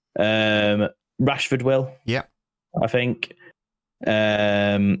 Rashford will. Yeah. I think.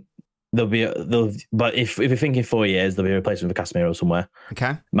 But if you're thinking 4 years, there'll be a replacement for Casemiro somewhere.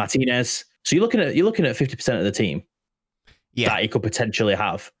 Okay. Martinez. So you're looking at 50% of the team that he could potentially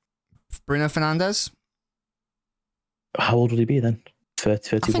have. Bruno Fernandes. How old would he be then?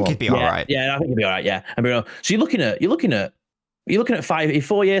 31. I think he'd be all right. Yeah, I think he'd be all right. Yeah, and Bruno. So you're looking at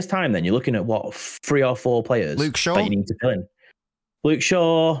 4 years time. Then you're looking at what 3 or 4 players. Luke Shaw. That you need to fill in. Luke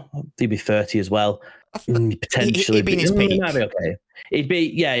Shaw. He'd be 30 as well. Potentially, he'd be in his peak. Might be okay.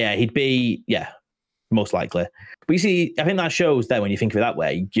 He'd be most likely. But you see, I think that shows that when you think of it that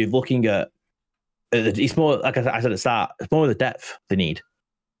way, you're looking at it's more like I said at the start. It's more of the depth they need.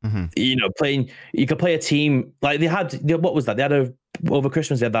 Mm-hmm. You could play a team like they had. What was that? They had over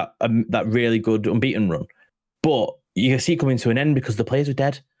Christmas. They had that really good unbeaten run, but you can see it coming to an end because the players were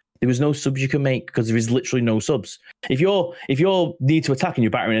dead. There was no subs you can make because there is literally no subs. If you're need to attack and you're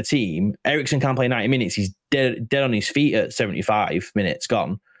battering a team, Eriksen can't play 90 minutes. He's dead on his feet at 75 minutes.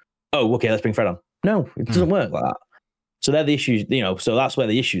 Gone. Oh, okay. Let's bring Fred on. No, it doesn't work like that. So they're the issues. So that's where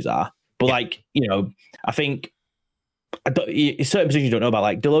the issues are. But I think certain positions you don't know about.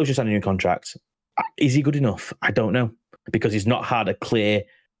 Like Delo's just signed a new contract. Is he good enough? I don't know because he's not had a clear,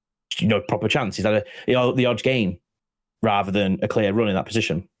 proper chance. He's had the odd game rather than a clear run in that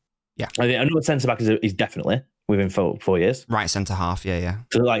position. Yeah, I think another centre back is definitely within 4 years. Right centre half, yeah.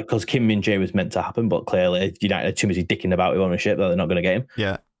 So because Kim Min-jae was meant to happen, but clearly United are too busy dicking about with ownership that they're not going to get him.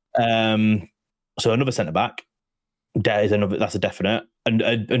 Yeah. So another centre back, that's a definite, and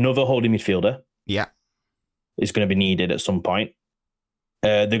another holding midfielder. Yeah, is going to be needed at some point.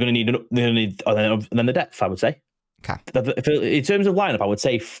 They're going to need, and then the depth, I would say. Okay. In terms of lineup, I would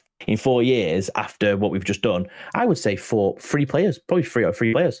say in 4 years after what we've just done, I would say 3 players, probably 3 or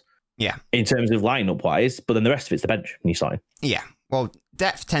 3 players. Yeah. In terms of lineup wise, but then the rest of it's the bench when you sign. Yeah. Well,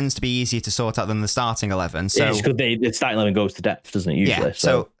 depth tends to be easier to sort out than the starting 11. So it's because the starting 11 goes to depth, doesn't it? Usually. Yeah.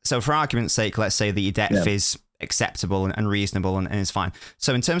 So for argument's sake, let's say that your depth is acceptable and reasonable and is fine.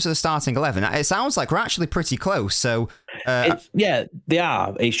 So in terms of the starting 11, it sounds like we're actually pretty close. So they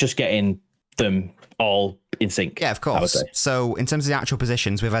are. It's just getting them all in sync. Yeah, of course. So in terms of the actual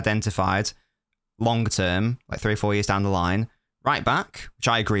positions, we've identified long term, like 3 or 4 years down the line, right back, which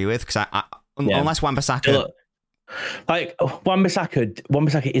I agree with because unless Wan-Bissaka,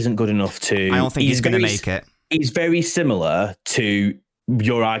 Wan-Bissaka isn't good enough to. I don't think he's going to make it. He's very similar to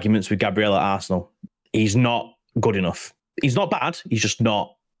your arguments with Gabriel at Arsenal. He's not good enough. He's not bad. He's just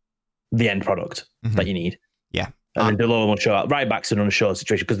not the end product that you need. Yeah. And then Delo will show up. Right back's an unsure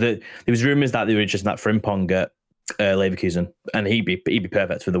situation because there was rumours that they were just in that Frimpong at Leverkusen, and he'd be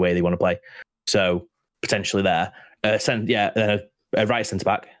perfect for the way they want to play. So potentially there. A right centre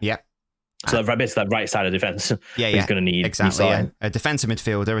back. Yeah. So that right side of defence. Yeah. He's going to need exactly. Yeah. A defensive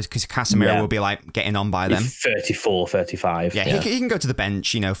midfielder because Casemiro will be like getting on by them. 34, 35. Yeah. He can go to the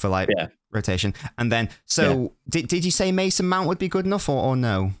bench, for rotation. And then, did you say Mason Mount would be good enough or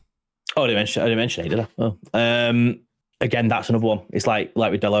no? Oh, I didn't mention it, did I? Oh. Again, that's another one. It's like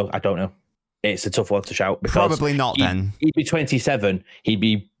with Delo. I don't know. It's a tough one to shout. Because probably not. Then he'd be 27. He'd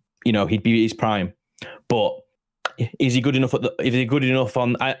be his prime. But is he good enough? Is he good enough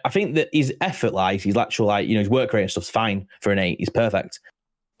on? I think that his effort lies. His actual his work rate and stuff's fine for an 8. He's perfect.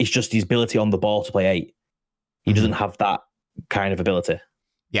 It's just his ability on the ball to play 8. He doesn't have that kind of ability.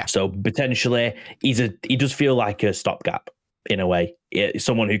 Yeah. So potentially he does feel like a stopgap in a way.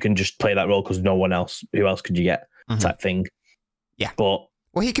 Someone who can just play that role because no one else. Who else could you get? Type thing. Yeah. But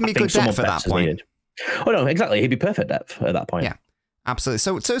he can be good depth at that point. Needed. Oh no, exactly. He'd be perfect depth at that point. Yeah.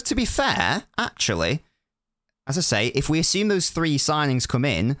 Absolutely. So to be fair, actually, as I say, if we assume those 3 signings come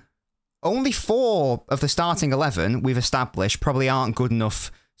in, only 4 of the starting 11 we've established probably aren't good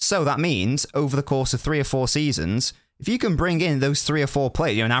enough. So that means over the course of 3 or 4 seasons, if you can bring in those 3 or 4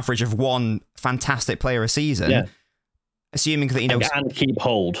 players, an average of 1 fantastic player a season, assuming that and keep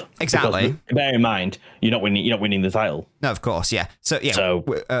hold. Exactly. Because bear in mind, you're not winning the title. No, of course, yeah. So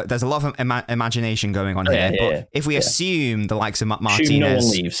there's a lot of imagination going on here. But if we assume the likes of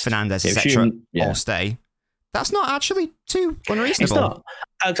Martinez, Fernandes, etc., all stay, that's not actually too unreasonable.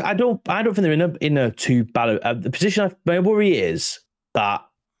 It's not. I don't think they're in a too bad the position. My worry is that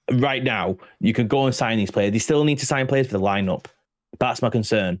right now you can go and sign these players. They still need to sign players for the lineup. That's my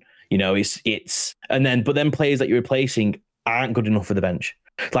concern. But then players that you're replacing aren't good enough for the bench.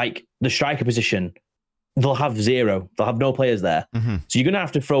 Like the striker position, they'll have 0. They'll have no players there. Mm-hmm. So you're going to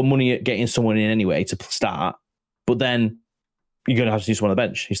have to throw money at getting someone in anyway to start. But then you're going to have to do someone on the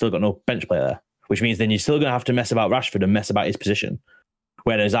bench. You've still got no bench player there, which means then you're still going to have to mess about Rashford and mess about his position.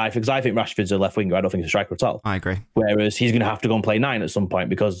 Whereas because I think Rashford's a left winger, I don't think he's a striker at all. I agree. Whereas he's going to have to go and play 9 at some point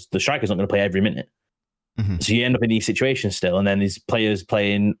because the striker's not going to play every minute. Mm-hmm. So you end up in these situations still, and then these players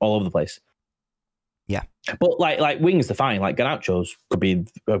playing all over the place. Yeah. But like wings, they're fine. Like Garnacho's could be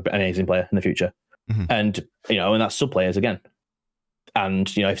an amazing player in the future. Mm-hmm. And, and that's sub players again.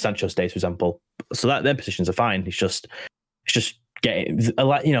 And, if Sancho stays, for example, so that their positions are fine. It's just getting,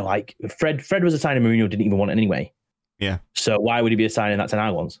 like Fred was a signing Mourinho didn't even want anyway. Yeah. So why would he be a signing that Ten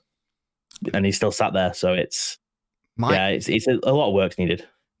Hag wants? And he's still sat there. So it's a lot of work's needed.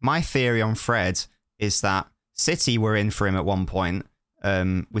 My theory on Fred is that City were in for him at one point.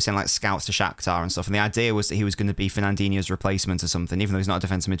 We sent like scouts to Shakhtar and stuff, and the idea was that he was going to be Fernandinho's replacement or something, even though he's not a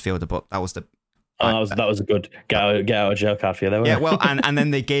defensive midfielder. But that was the that was a good get out of jail card for you there. Yeah, well, and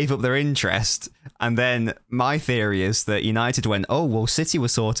then they gave up their interest, and then my theory is that United went, oh well, City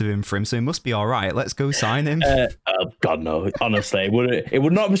was sort of in for him, so he must be all right. Let's go sign him. Oh God, no! Honestly, it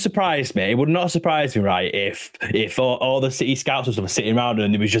would not have surprised me. It would not have surprised me, right? If all the City scouts and stuff were sitting around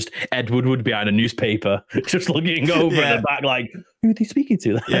and there was just Ed Woodward behind a newspaper, just looking over at the back, like, who are they speaking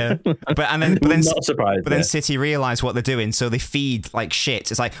to? Yeah, but then not surprised. But then City realise what they're doing, so they feed like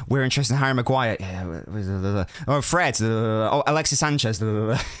shit. It's like, we're interested in Harry Maguire. Yeah, oh Fred. Oh Alexis Sanchez.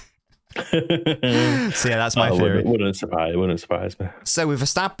 So yeah, that's my theory. It wouldn't surprise me. So we've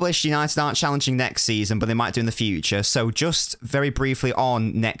established United aren't challenging next season, but they might do in the future. So just very briefly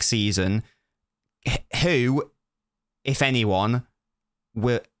on next season, who, if anyone,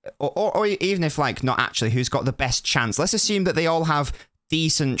 will, or even if like not actually, who's got the best chance? Let's assume that they all have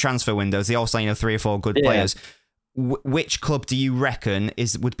decent transfer windows. They all sign 3 or 4 good players. Which club do you reckon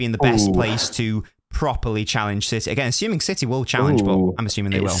would be in the best place to properly challenge City? Again, assuming City will challenge, but I'm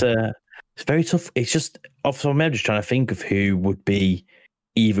assuming they will. It's very tough. It's just off the top of my head, just trying to think of who would be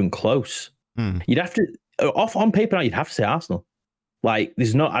even close. You'd have to on paper now. You'd have to say Arsenal. Like,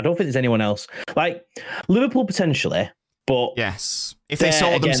 I don't think there's anyone else. Like Liverpool potentially, but yes, if they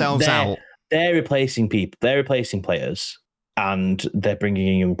sort themselves out, they're replacing people. They're replacing players, and they're bringing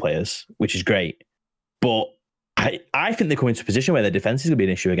in young players, which is great. But I think they come into a position where their defense is going to be an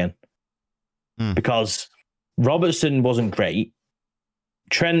issue again. Because Robertson wasn't great.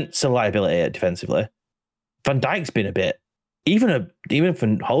 Trent's a liability defensively. Van Dijk's been a bit, even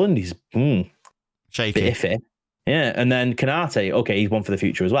for Holland, he's shaky, bit iffy. Yeah, and then Konate, okay, he's one for the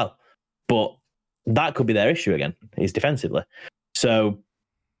future as well. But that could be their issue again, is defensively. So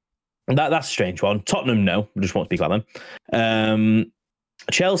that's a strange one. Tottenham, no, I just won't speak about them.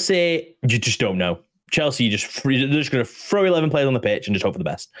 Chelsea, you just don't know. Chelsea, they're just going to throw 11 players on the pitch and just hope for the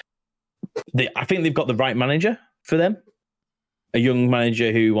best. I think they've got the right manager for them. A young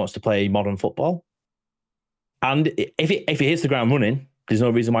manager who wants to play modern football. And if it hits the ground running, there's no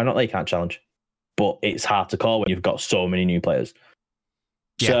reason why not they can't challenge. But it's hard to call when you've got so many new players.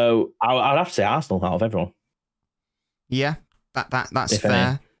 Yeah. So I'd have to say Arsenal out of everyone. Yeah, that's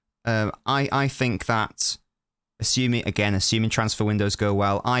fair. I think that assuming transfer windows go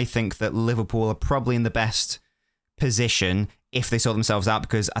well, I think that Liverpool are probably in the best position if they sort themselves out,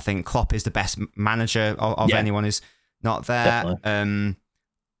 because I think Klopp is the best manager of anyone who's not there.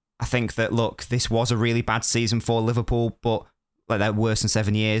 I think that, look, this was a really bad season for Liverpool, but like they're worse than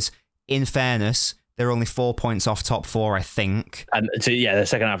 7 years. In fairness, they're only 4 points off top 4, I think. And so, the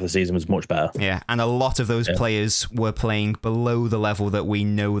second half of the season was much better. Yeah, and a lot of those players were playing below the level that we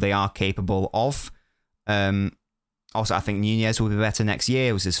know they are capable of. Also, I think Nunez will be better next year.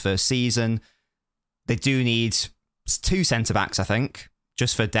 It was his first season. They do need 2 centre-backs, I think,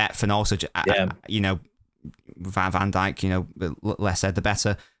 just for depth, and also, Van Dijk, less said, the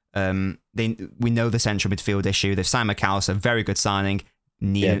better. We know the central midfield issue. They've signed McAllister, very good signing.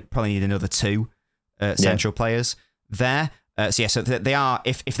 Probably need another 2 central players there. So they are,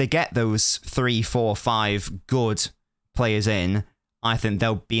 if they get those 3, 4, 5 good players in, I think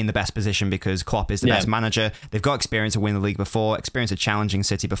they'll be in the best position because Klopp is the best manager. They've got experience of winning the league before, experience of challenging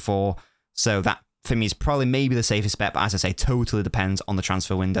City before. So that, for me, is probably maybe the safest bet. But as I say, totally depends on the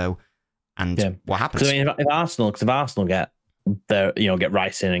transfer window and what happens. I mean, if Arsenal get get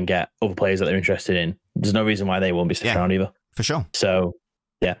Rice in and get other players that they're interested in, there's no reason why they won't be sitting around either. For sure. So,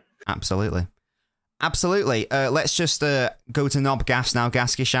 Absolutely. Let's just go to Knob Gas now,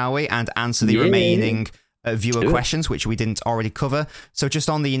 Gasky, shall we? And answer the remaining viewer questions, which we didn't already cover. So just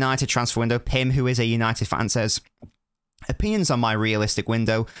on the United transfer window, Pim, who is a United fan, says, opinions on my realistic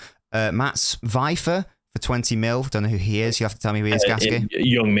window. Mats Vifer for 20 mil. Don't know who he is. You have to tell me who he is, Gasky.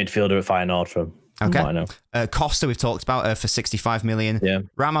 Young midfielder at Feyenoord from Okay. I know. Costa, we've talked about for 65 million. Yeah.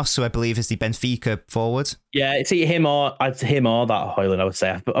 Ramos, who I believe is the Benfica forward. Yeah, it's him or that Højlund, I would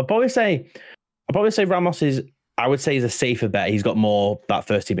say. But I'd probably say Ramos is. I would say he's a safer bet. He's got more that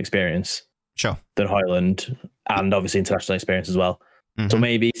first team experience Sure. than Højlund, and obviously international experience as well. So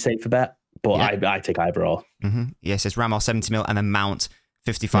maybe safer bet, but I take either or. Yes, it's Ramos 70 mil and then Mount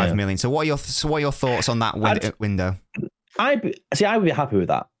 55 million. So what are your thoughts on that window? I would be happy with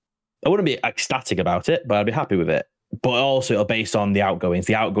that. I wouldn't be ecstatic about it, but I'd be happy with it. But also, it'll based on the outgoings.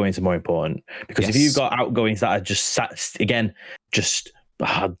 The outgoings are more important because if you've got outgoings that are just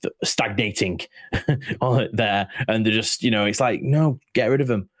stagnating on it there, and they're just, it's like, no, get rid of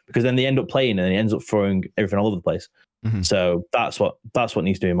them, because then they end up playing and it ends up throwing everything all over the place. So that's what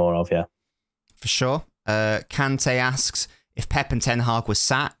needs doing more of. Yeah, for sure. Kante asks, if Pep and Ten Hag was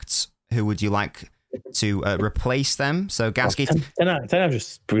sacked, who would you like to replace them? So Gasky, Ten Hag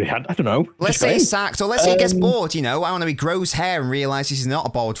just, I don't know. Let's say he's sacked, or let's say he gets bored. I don't know, he grows hair and realizes he's not a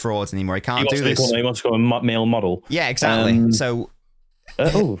bald fraud anymore. He can't do this. He wants to go a male model. Yeah, exactly. So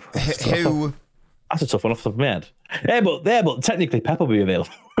who? That's a tough one off the top of my head. Yeah, but technically Pep will be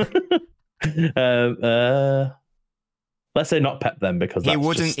available. Let's say not Pep then, because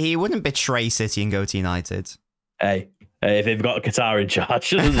he wouldn't betray City and go to United. Hey, if they've got a Qatar in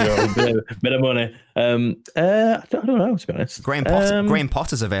charge, a bit of money. I don't know, to be honest. Graham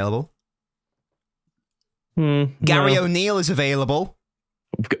Potter's available. Gary O'Neill is available.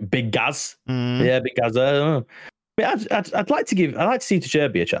 Big Gaz. Yeah, Big Gaz. I'd like to see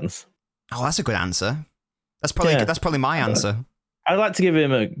Tuchurby a chance. Oh, that's a good answer. That's probably my answer. I'd like to give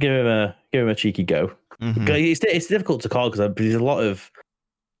him a cheeky go. It's difficult to call because there's a lot of,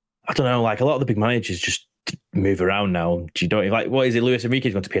 I don't know, like a lot of the big managers just move around now. You don't like, what is it? Luis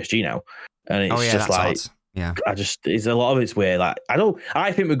Enrique's going to PSG now, and it's just like, it's a lot of it's where like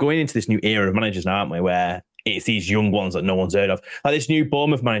I think we're going into this new era of managers now, aren't we? Where it's these young ones that no one's heard of. Like this new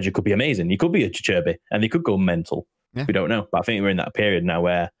Bournemouth manager could be amazing. He could be a Tuchurby, and they could go mental. Yeah. We don't know, but I think we're in that period now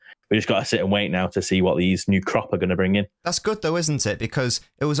where we just got to sit and wait now to see what these new crop are going to bring in. That's good though, isn't it? Because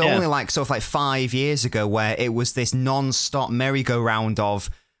it was only like 5 years ago where it was this non-stop merry-go-round of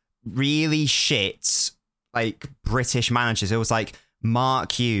really shit like British managers. It was like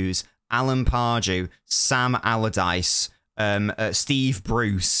Mark Hughes, Alan Pardew, Sam Allardyce, Steve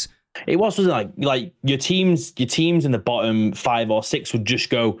Bruce. It wasn't like your teams in the bottom 5 or 6 would just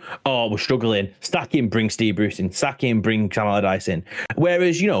go, oh, we're struggling. Sack in, bring Steve Bruce in. Sack in, bring Sam Allardyce in.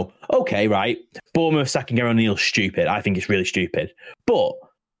 Whereas, okay, right, Bournemouth sacking Gary O'Neill stupid. I think it's really stupid. But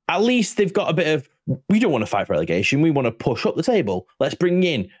at least they've got a bit of, we don't want to fight for relegation. We want to push up the table. Let's bring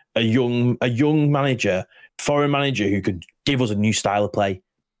in a young manager, foreign manager who could give us a new style of play.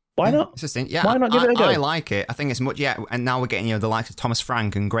 Why not? Why not give it a go? I like it. I think it's much, and now we're getting, the likes of Thomas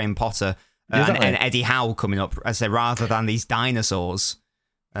Frank and Graham Potter and Eddie Howe coming up, as I say, rather than these dinosaurs.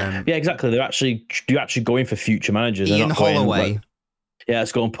 Yeah, exactly. You're actually going for future managers. Ian Holloway.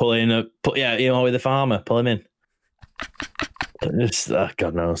 Let's go and pull in Ian Holloway the farmer, pull him in.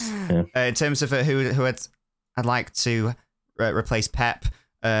 God knows. Yeah. In terms of who I'd like to replace Pep,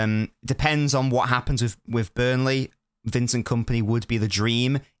 depends on what happens with Burnley. Vincent Kompany would be the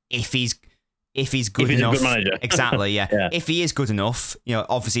dream. If he's good enough, a good manager. Exactly, yeah. If he is good enough,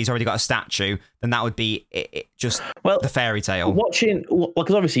 obviously he's already got a statue, then that would be the fairy tale.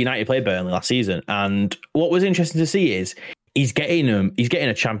 Because obviously United played Burnley last season, and what was interesting to see is he's getting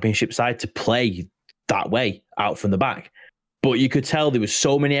a championship side to play that way out from the back, but you could tell there was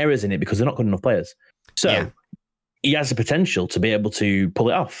so many errors in it because they're not good enough players. So he has the potential to be able to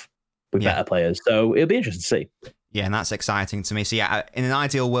pull it off with better players. So it'll be interesting to see. Yeah, and that's exciting to me. So in an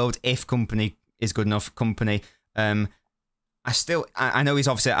ideal world, if Kompany is good enough, Kompany, I know he's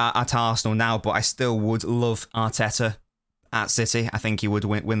obviously at Arsenal now, but I still would love Arteta at City. I think he would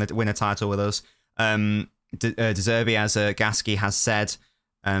win a title with us. De Zerbi, as Gasky has said,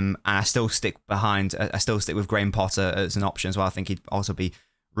 and I still stick with Graham Potter as an option as well. I think he'd also be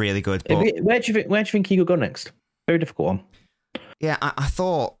really good. But where do you think he could go next? Very difficult one. Yeah, I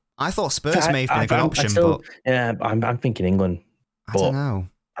thought Spurs may have been a good option, but I'm thinking England. I don't know.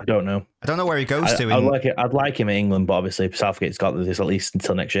 I don't know. I don't know where he goes to. I'd like him in England, but obviously Southgate's got this at least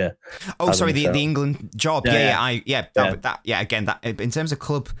until next year. Oh, sorry, the England job. Again, that in terms of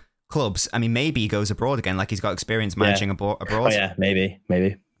clubs, I mean, maybe he goes abroad again, like he's got experience managing abroad. Oh yeah, maybe.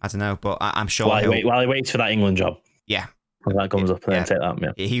 I don't know, but I'm sure while he waits for that England job. Yeah. When that comes up, then take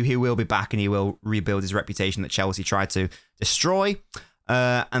that. Yeah. He will be back, and he will rebuild his reputation that Chelsea tried to destroy.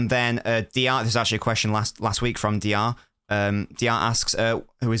 And then DR, there's actually a question last week from DR. DR asks,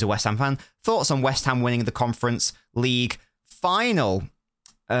 who is a West Ham fan, thoughts on West Ham winning the Conference League final.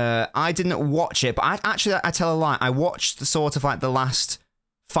 I didn't watch it, but I tell a lie. I watched the sort of like the last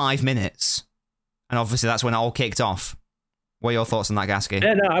 5 minutes, and obviously that's when it all kicked off. What are your thoughts on that, Gasky?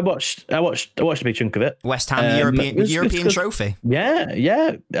 Yeah, no, I watched a big chunk of it. West Ham European trophy.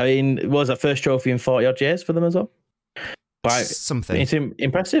 Yeah. I mean, it was our first trophy in 40 odd years for them as well. But Something. It's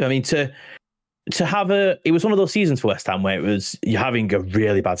impressive. I mean, to have it was one of those seasons for West Ham where you're having a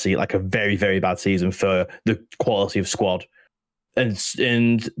really bad season, like a very, very bad season for the quality of squad. And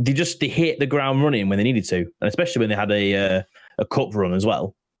they hit the ground running when they needed to, and especially when they had a cup run as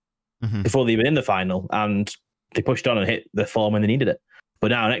well before they were in the final, and they pushed on and hit the form when they needed it.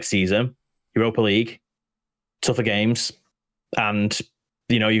 But now next season, Europa League, tougher games, and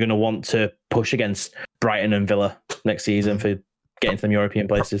you're going to want to push against Brighton and Villa next season for getting to them European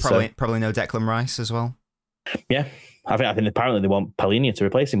places. Probably no Declan Rice as well. Yeah, I think apparently they want Palhinha to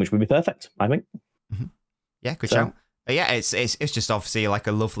replace him, which would be perfect. I think. Yeah, good shout. Yeah, it's just obviously like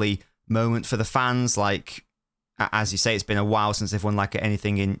a lovely moment for the fans. Like, as you say, it's been a while since they've won like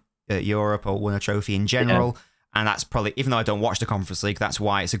anything in Europe or won a trophy in general. Yeah. And that's probably, even though I don't watch the Conference League, that's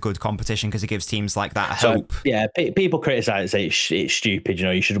why it's a good competition, because it gives teams like that hope. Yeah, people criticise it, say it's stupid.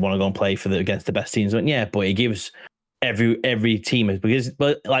 You should want to go and play against the best teams. But yeah, but it gives every team,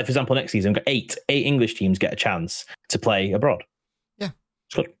 but like for example, next season, we've got eight English teams get a chance to play abroad. Yeah,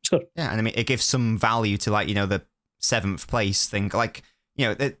 it's good. Yeah, and I mean, it gives some value to the 7th place thing. Like,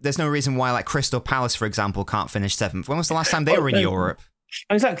 there's no reason why like Crystal Palace, for example, can't finish 7th. When was the last time they were in Europe?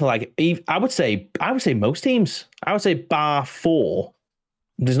 Exactly. Like, I would say most teams. I would say bar 4.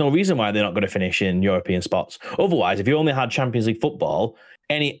 There's no reason why they're not going to finish in European spots. Otherwise, if you only had Champions League football,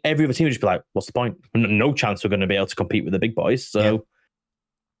 every other team would just be like, "What's the point? No chance we're going to be able to compete with the big boys." So,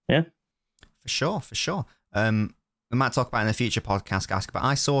 yeah. For sure. We might talk about it in a future podcast, Gask, but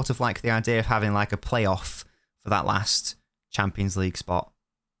I sort of like the idea of having like a playoff for that last Champions League spot,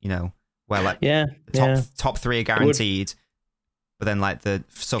 where like the top 3 are guaranteed, but then like the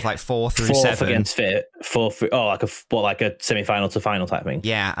sort of like 4 through 7 against fit, 4 through, like a semi-final to final type thing.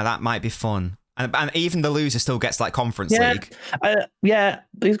 Yeah, and that might be fun. And even the loser still gets like Conference League.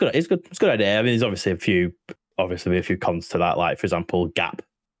 It's good. It's a good idea. I mean, there's obviously a few cons to that. Like, for example, gap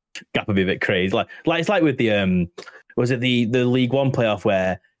would be a bit crazy. Like it's like with the was it the League One playoff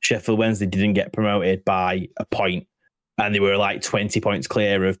where Sheffield Wednesday didn't get promoted by a point, and they were like 20 points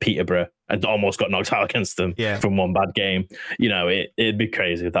clear of Peterborough and almost got knocked out against them from one bad game. It'd be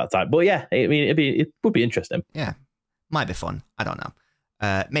crazy with that type. But yeah, I mean, it would be interesting. Yeah, might be fun. I don't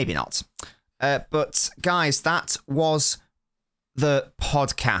know. Maybe not. But guys, that was the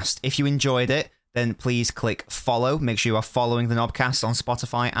podcast. If you enjoyed it, then please click follow. Make sure you are following the Knobcast on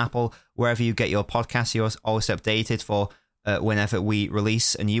Spotify, Apple, wherever you get your podcasts. You're always updated for whenever we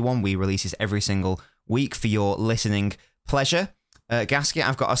release a new one. We release this every single week for your listening pleasure. Gasket,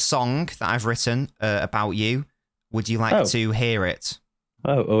 I've got a song that I've written about you. Would you like to hear it?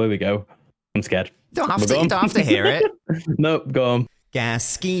 Oh, here we go. I'm scared. You don't have to hear it. Nope, go on.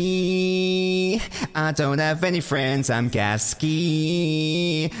 Gasky, I don't have any friends, I'm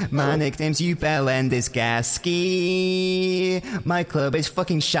Gasky. My nickname's Ubel and it's Gasky. My club is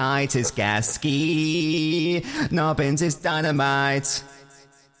fucking shite, it's Gasky. Nobbins is dynamite.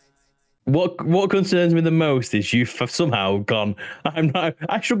 What concerns me the most is you've somehow gone, I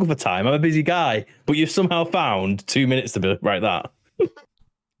struggle for time, I'm a busy guy, but you've somehow found 2 minutes to write that.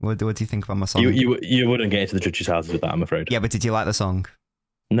 What do you think about my song? You wouldn't get into the judges' houses with that, I'm afraid. Yeah, but did you like the song?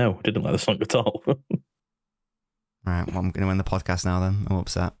 No, I didn't like the song at all. All right, well, I'm going to end the podcast now then. I'm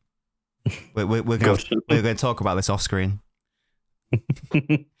upset. We're going to talk about this off screen.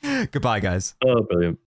 Goodbye, guys. Oh, brilliant.